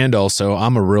 And also,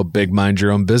 I'm a real big mind your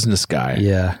own business guy.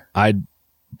 Yeah.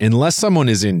 Unless someone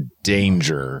is in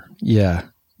danger. Yeah.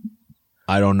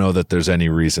 I don't know that there's any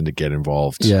reason to get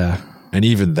involved. Yeah. And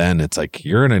even then, it's like,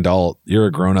 you're an adult. You're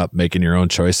a grown up making your own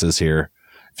choices here.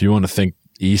 If you want to think,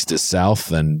 east is south,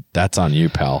 then that's on you,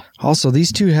 pal. Also,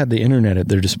 these two had the internet at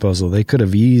their disposal. They could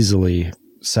have easily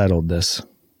settled this.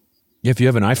 If you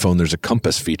have an iPhone, there's a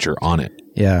compass feature on it.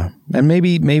 Yeah. And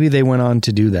maybe they went on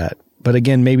to do that. But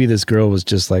again, maybe this girl was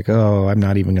just like, oh, I'm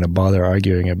not even going to bother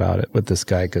arguing about it with this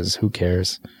guy because who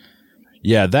cares?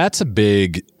 Yeah, that's a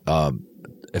big,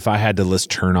 if I had to list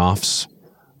turnoffs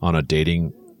on a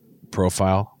dating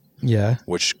profile, yeah,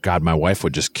 which, God, my wife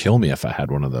would just kill me if I had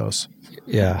one of those.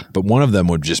 Yeah. But one of them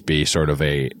would just be sort of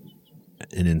an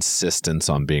insistence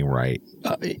on being right.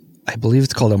 I believe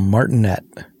it's called a martinet.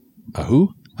 A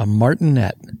who? A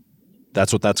martinet.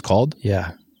 That's what that's called?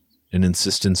 Yeah. An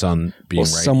insistence on being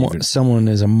right. Someone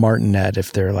is a martinet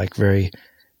if they're like very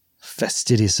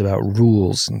fastidious about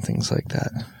rules and things like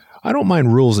that. I don't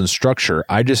mind rules and structure.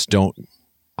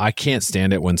 I can't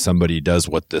stand it when somebody does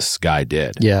what this guy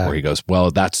did. Yeah. Where he goes, well,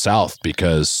 that's South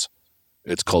because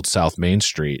it's called South Main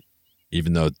Street,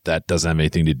 even though that doesn't have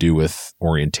anything to do with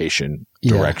orientation,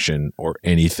 direction, or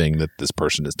anything that this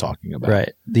person is talking about.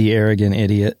 Right. The arrogant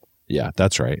idiot. Yeah,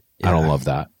 that's right. Yeah. I don't love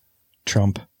that.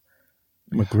 Trump.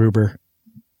 MacGruber.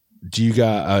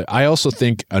 I also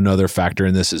think another factor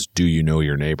in this is, do you know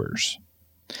your neighbors?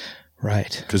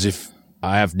 Right. Because if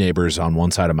I have neighbors on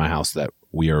one side of my house that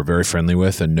we are very friendly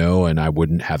with and know, and I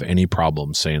wouldn't have any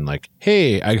problem saying like,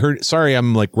 hey, sorry,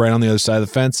 I'm like right on the other side of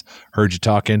the fence. Heard you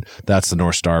talking. That's the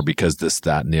North Star because this,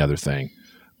 that, and the other thing.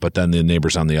 But then the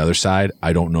neighbors on the other side,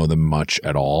 I don't know them much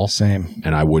at all. Same.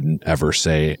 And I wouldn't ever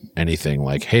say anything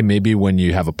like, hey, maybe when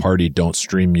you have a party, don't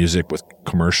stream music with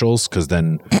commercials because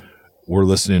then we're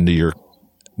listening to your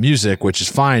music, which is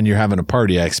fine. You're having a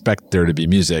party. I expect there to be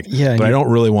music. Yeah, but I don't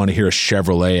really want to hear a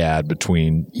Chevrolet ad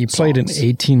between You played songs. an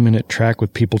 18-minute track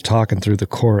with people talking through the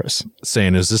chorus.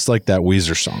 Saying, is this like that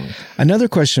Weezer song? Another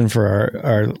question for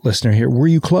our listener here. Were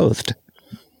you clothed?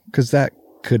 Because that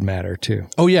could matter too.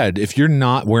 Oh, yeah. If you're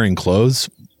not wearing clothes,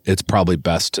 it's probably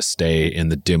best to stay in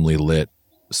the dimly lit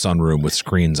sunroom with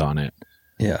screens on it.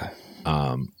 Yeah.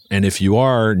 And if you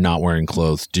are not wearing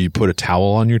clothes, do you put a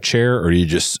towel on your chair or do you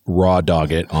just raw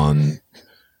dog it on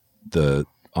the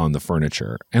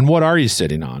furniture? And what are you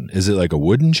sitting on? Is it like a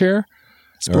wooden chair?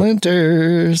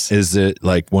 Splinters. Or is it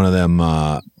like one of them,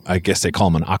 I guess they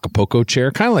call them an Acapulco chair?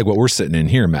 Kind of like what we're sitting in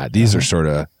here, Matt. These are sort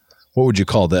of, what would you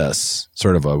call this?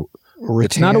 Sort of a,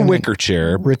 it's not a wicker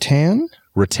chair. Rattan?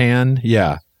 Rattan,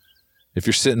 yeah. If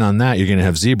you're sitting on that, you're going to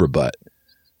have zebra butt.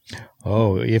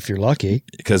 Oh, if you're lucky.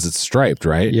 Because it's striped,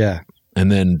 right? Yeah.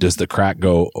 And then does the crack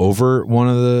go over one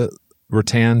of the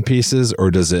rattan pieces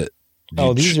or does it?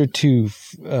 These are too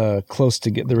close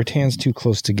together. The rattan's too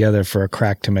close together for a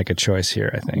crack to make a choice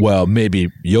here, I think. Well, maybe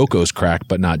Yoko's cracked,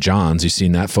 but not John's. You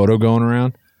seen that photo going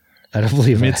around? I don't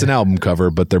believe it's an album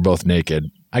cover, but they're both naked.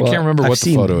 I can't remember what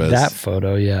the photo is. That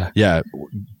photo, yeah. Yeah.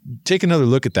 Take another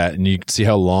look at that and you can see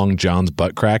how long John's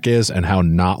butt crack is and how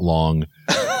not long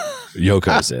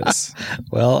Yoko's is.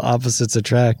 Well, opposites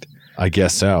attract. I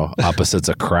guess so. Opposites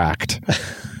are cracked.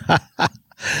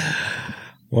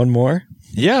 One more?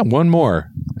 Yeah, one more.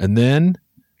 And then,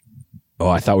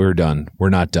 I thought we were done. We're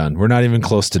not done. We're not even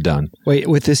close to done. Wait,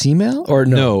 with this email or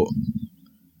no? No.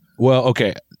 Well,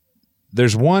 okay.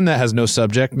 There's one that has no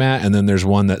subject, Matt, and then there's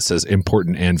one that says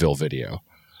important anvil video.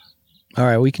 All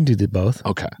right, we can do both.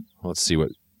 Okay. Let's see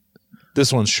what.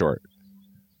 This one's short.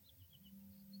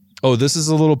 Oh, this is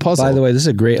a little puzzle. By the way, this is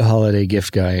a great holiday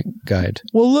gift guide.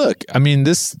 Well, look, I mean,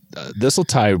 this will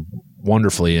tie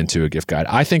wonderfully into a gift guide.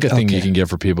 I think a thing you can get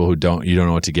for people who don't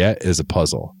know what to get is a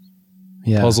puzzle.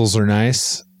 Yeah. Puzzles are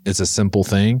nice. It's a simple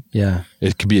thing. Yeah.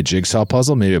 It could be a jigsaw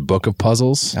puzzle, maybe a book of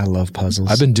puzzles. I love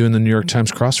puzzles. I've been doing the New York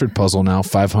Times crossword puzzle now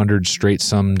 500 straight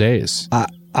some days.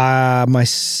 My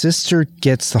sister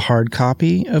gets the hard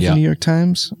copy of the New York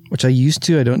Times, which I used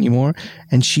to. I don't anymore.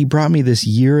 And she brought me this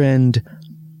year-end,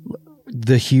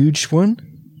 the huge one.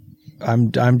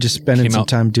 I'm just spending some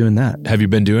time doing that. Have you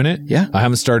been doing it? Yeah. I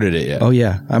haven't started it yet. Oh,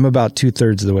 yeah. I'm about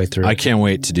 2/3 of the way through. I can't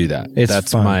wait to do that.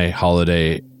 That's fun. My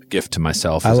holiday gift to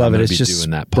myself. I love it. It's just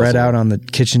doing that spread out on the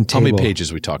kitchen table. How many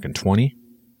pages are we talking? 20?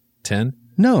 10?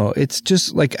 No, it's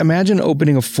just like imagine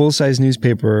opening a full-size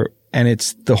newspaper and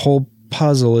it's the whole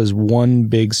puzzle is one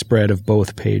big spread of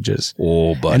both pages.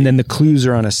 Oh, buddy. And then the clues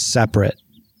are on a separate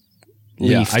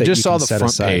leaf. I just saw the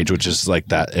front page, which is like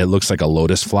that. It looks like a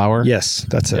lotus flower. Yes,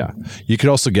 that's it. Yeah. You could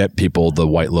also get people the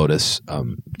White Lotus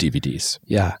DVDs.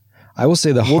 Yeah. I will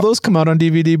say will those come out on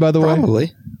DVD, by the way?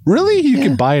 Probably. Really? You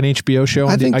can buy an HBO show?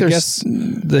 I think there's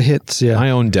the hits, yeah. I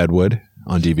own Deadwood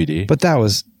on DVD. But that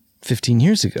was 15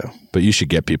 years ago. But you should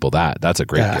get people that. That's a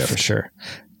great gift. For sure.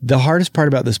 The hardest part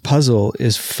about this puzzle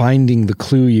is finding the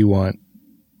clue you want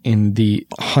in the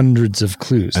hundreds of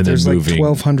clues. And there's then like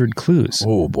 1,200 clues.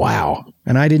 Oh, wow.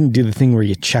 And I didn't do the thing where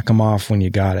you check them off when you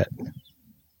got it.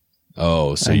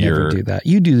 Oh, so I never do that.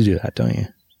 You do that, don't you?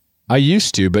 I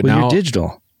used to, but now you're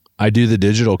digital. I do the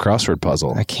digital crossword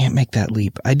puzzle. I can't make that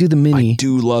leap. I do the mini. I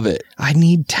do love it. I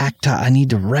need tactile. I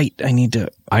need to write.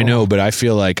 I know, but I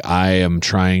feel like I'm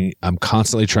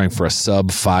constantly trying for a sub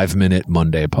 5-minute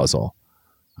Monday puzzle.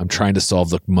 I'm trying to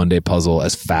solve the Monday puzzle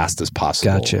as fast as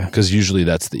possible. Gotcha. Because usually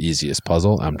that's the easiest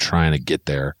puzzle. I'm trying to get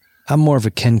there. I'm more of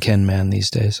a Ken man these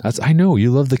days. I know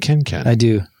you love the Ken. I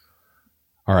do.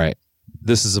 All right.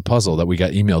 This is a puzzle that we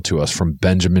got emailed to us from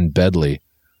Benjamin Bedley.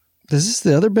 Is this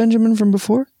the other Benjamin from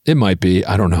before? It might be.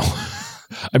 I don't know.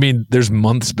 I mean, there's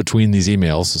months between these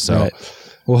emails. So, right.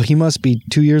 Well, he must be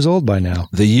 2 years old by now.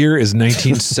 The year is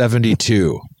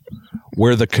 1972.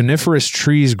 Where the coniferous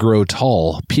trees grow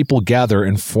tall, people gather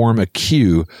and form a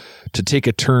queue to take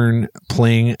a turn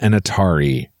playing an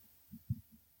Atari.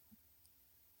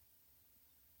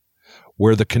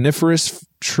 Where the coniferous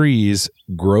trees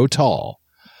grow tall,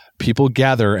 people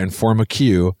gather and form a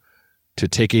queue to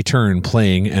take a turn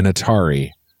playing an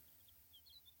Atari.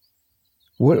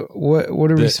 What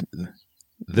are we?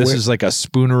 This is like a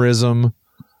spoonerism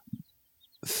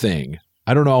thing.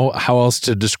 I don't know how else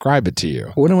to describe it to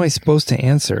you. What am I supposed to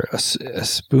answer? A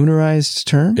spoonerized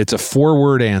term? It's a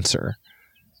 4-word answer,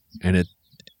 and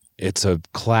it's a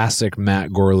classic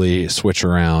Matt Gorley switch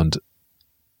around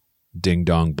ding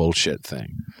dong bullshit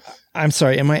thing. I'm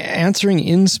sorry. Am I answering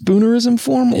in spoonerism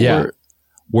form? Yeah.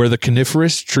 Where the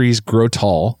coniferous trees grow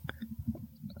tall.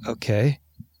 Okay.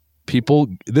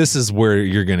 This is where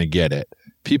you're going to get it.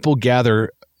 People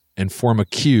gather and form a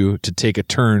queue to take a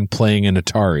turn playing an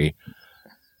Atari.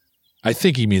 I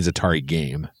think he means Atari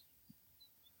game.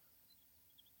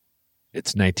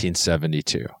 It's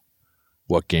 1972.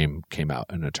 What game came out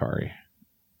in Atari?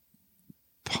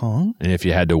 Pong? And if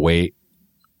you had to wait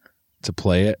to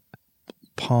play it?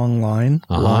 Pong line,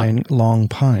 long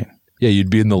pine. Yeah,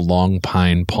 you'd be in the long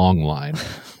pine Pong line.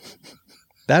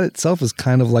 That itself is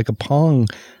kind of like a Pong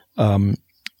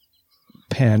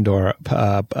Pandora.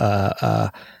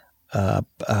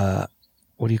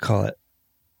 What do you call it?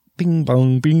 Bing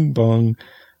bong.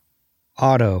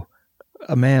 Auto.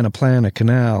 A man, a plan, a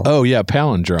canal. Oh, yeah,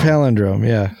 palindrome. Palindrome,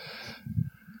 yeah.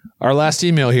 Our last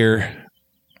email here.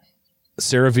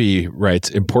 Sarah V writes,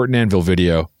 important Anvil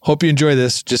video. Hope you enjoy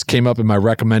this. Just came up in my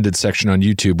recommended section on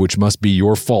YouTube, which must be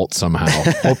your fault somehow.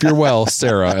 Hope you're well,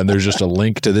 Sarah. And there's just a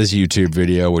link to this YouTube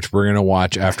video, which we're going to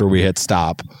watch after we hit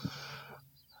stop.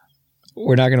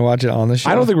 We're not going to watch it on the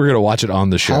show? I don't think we're going to watch it on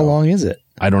the show. How long is it?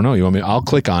 I don't know. You want me? I'll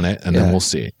click on it and then we'll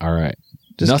see. All right.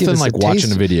 Just nothing like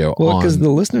watching a video. Well, because the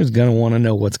listener's going to want to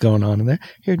know what's going on in there.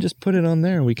 Here, just put it on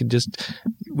there. And we can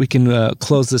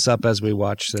close this up as we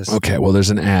watch this. Okay. Well, there's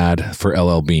an ad for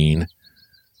LL Bean.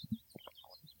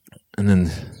 And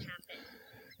then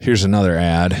here's another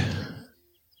ad.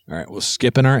 All right. We'll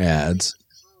skip in our ads.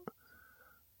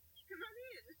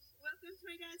 Welcome to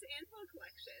my dad's Anvil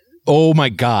collection. Oh, my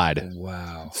God.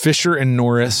 Wow. Fisher and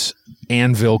Norris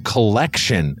Anvil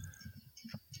collection.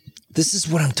 This is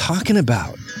what I'm talking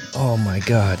about. Oh, my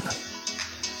God.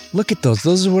 Look at those.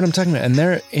 Those are what I'm talking about. And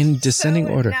they're in descending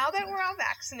order. Now that we're all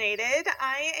vaccinated,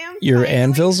 I am... Your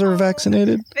anvils are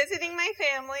vaccinated? Visiting my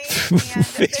family.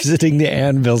 Visiting the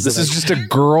anvils. This is just a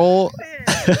girl...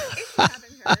 If you haven't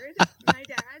heard, my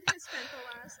dad has spent the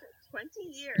last 20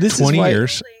 years... This 20 is why,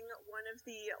 years. ...one of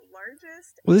the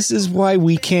largest... Well, this is why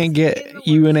we can't get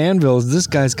you an anvil. This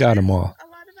guy's got them all. A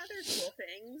lot of other cool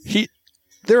things.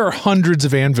 There are hundreds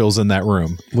of anvils in that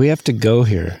room. We have to go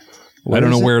here. I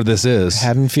don't know where this is.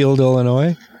 Haddonfield,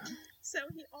 Illinois. So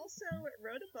he also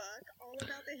wrote a book all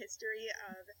about the history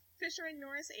of Fisher and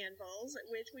Norris anvils,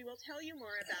 which we will tell you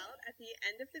more about at the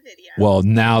end of the video. Well,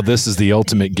 now this is the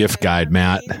ultimate gift guide,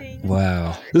 Matt.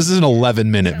 Wow. This is an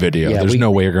 11-minute video. Yeah, There's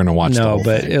no way you're going to watch the whole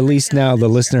but thing. at least now the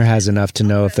listener has enough to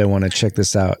know if they want to check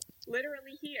this out.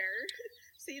 Literally here.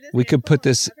 See this We could put anvil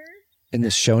this cover? in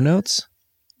the show notes.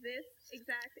 This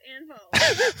exact anvil.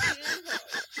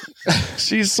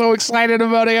 She's so excited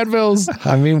about anvils.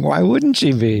 I mean, why wouldn't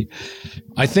she be?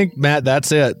 I think, Matt,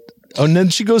 that's it. Oh, and then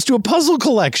she goes to a puzzle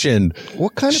collection.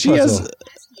 What kind of She puzzle?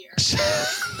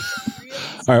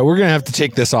 All right, we're going to have to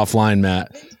take this offline,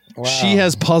 Matt. Wow. She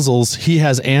has puzzles. He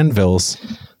has anvils.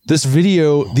 This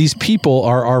video, these people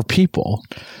are our people.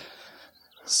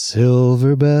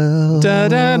 Silver bell. Da,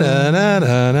 da, da, da,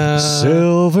 da, da.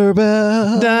 Silver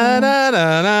bell. Da, da,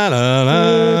 da, da, da,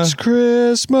 da. It's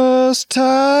Christmas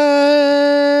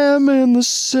time in the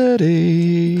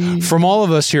city. From all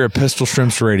of us here at Pistol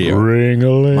Shrimps Radio,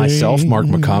 Ring-a-ling. myself, Mark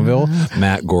McConville,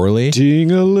 Matt Gorley,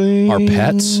 Ding-a-ling. our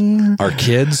pets, our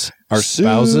kids, our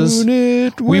spouses,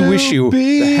 we wish you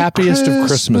the happiest of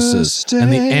Christmases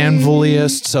and the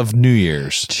anviliest of New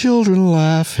Year's. Children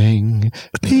laughing,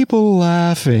 people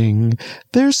laughing.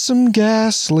 There's some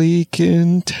gas leak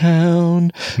in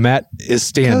town. Matt is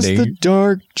standing. 'Cause the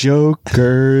dark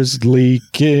joker's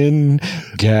leaking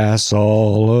gas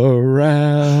all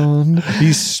around.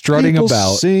 He's strutting People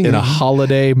about singing, in a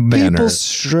holiday manner. People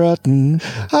strutting.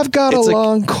 I've got It's a like-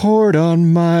 long cord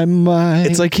on my mind.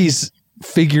 It's like he's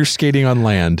figure skating on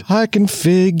land. I can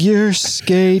figure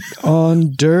skate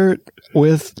on dirt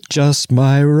with just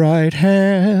my right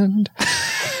hand.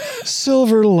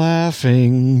 Silver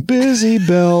laughing, busy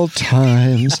bell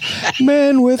times,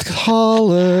 men with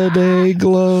holiday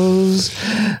glows.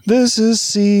 This is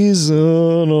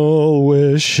seasonal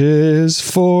wishes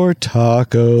for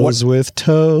tacos with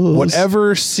toes.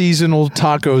 Whatever seasonal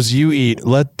tacos you eat,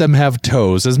 let them have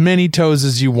toes, as many toes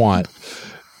as you want.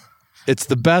 It's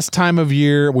the best time of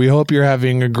year. We hope you're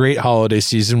having a great holiday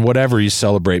season, whatever you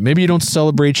celebrate. Maybe you don't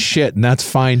celebrate shit, and that's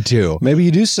fine too. Maybe you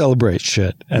do celebrate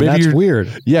shit, and Maybe that's you're- weird.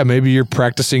 Yeah, maybe you're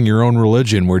practicing your own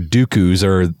religion where dooku's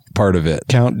are part of it.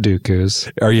 Count Dooku's.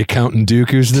 Are you counting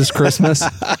dooku's this Christmas?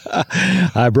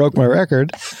 I broke my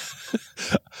record.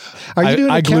 Are you doing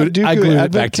a I Count glued Dooku it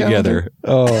advent back calendar? together.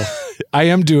 Oh, I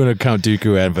am doing a Count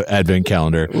Dooku advent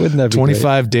calendar. Wouldn't that be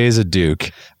 25 days of Duke.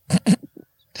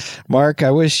 Mark,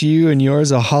 I wish you and yours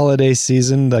a holiday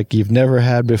season like you've never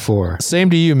had before. Same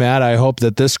to you, Matt. I hope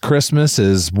that this Christmas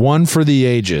is one for the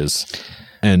ages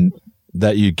and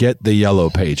that you get the yellow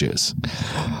pages.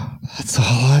 That's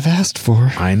all I've asked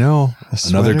for. I know.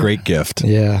 Another sweater? great gift.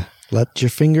 Yeah. Let your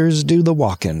fingers do the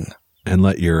walking. And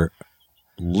let your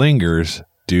lingers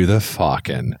do the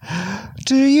fucking.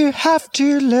 Do you have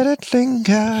to let it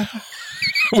linger?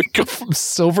 We go from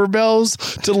silver bells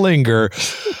to linger.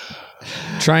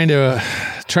 Trying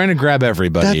to grab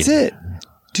everybody. That's it.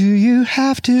 Do you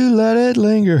have to let it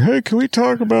linger? Hey, can we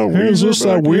talk about Weezer? Is this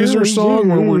that back Weezer here? song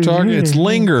where we're talking? It's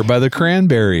Linger by the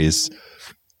Cranberries.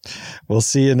 We'll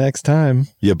see you next time.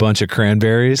 You bunch of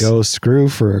cranberries. Go screw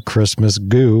for a Christmas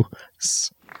goo.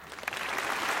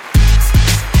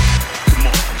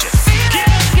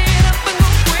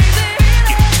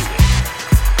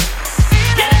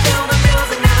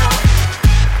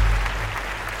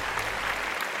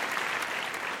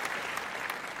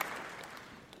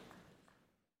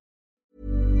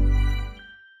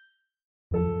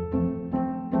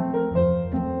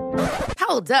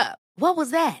 Hold up. What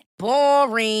was that?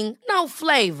 Boring. No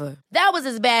flavor. That was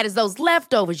as bad as those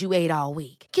leftovers you ate all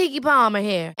week. Keke Palmer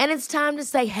here, and it's time to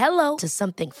say hello to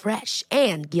something fresh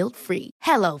and guilt-free.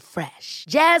 Hello Fresh.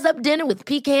 Jazz up dinner with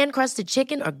pecan-crusted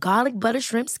chicken or garlic butter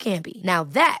shrimp scampi. Now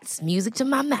that's music to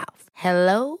my mouth.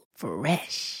 Hello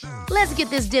Fresh. Let's get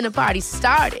this dinner party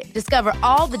started. Discover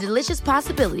all the delicious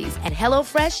possibilities at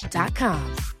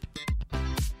HelloFresh.com.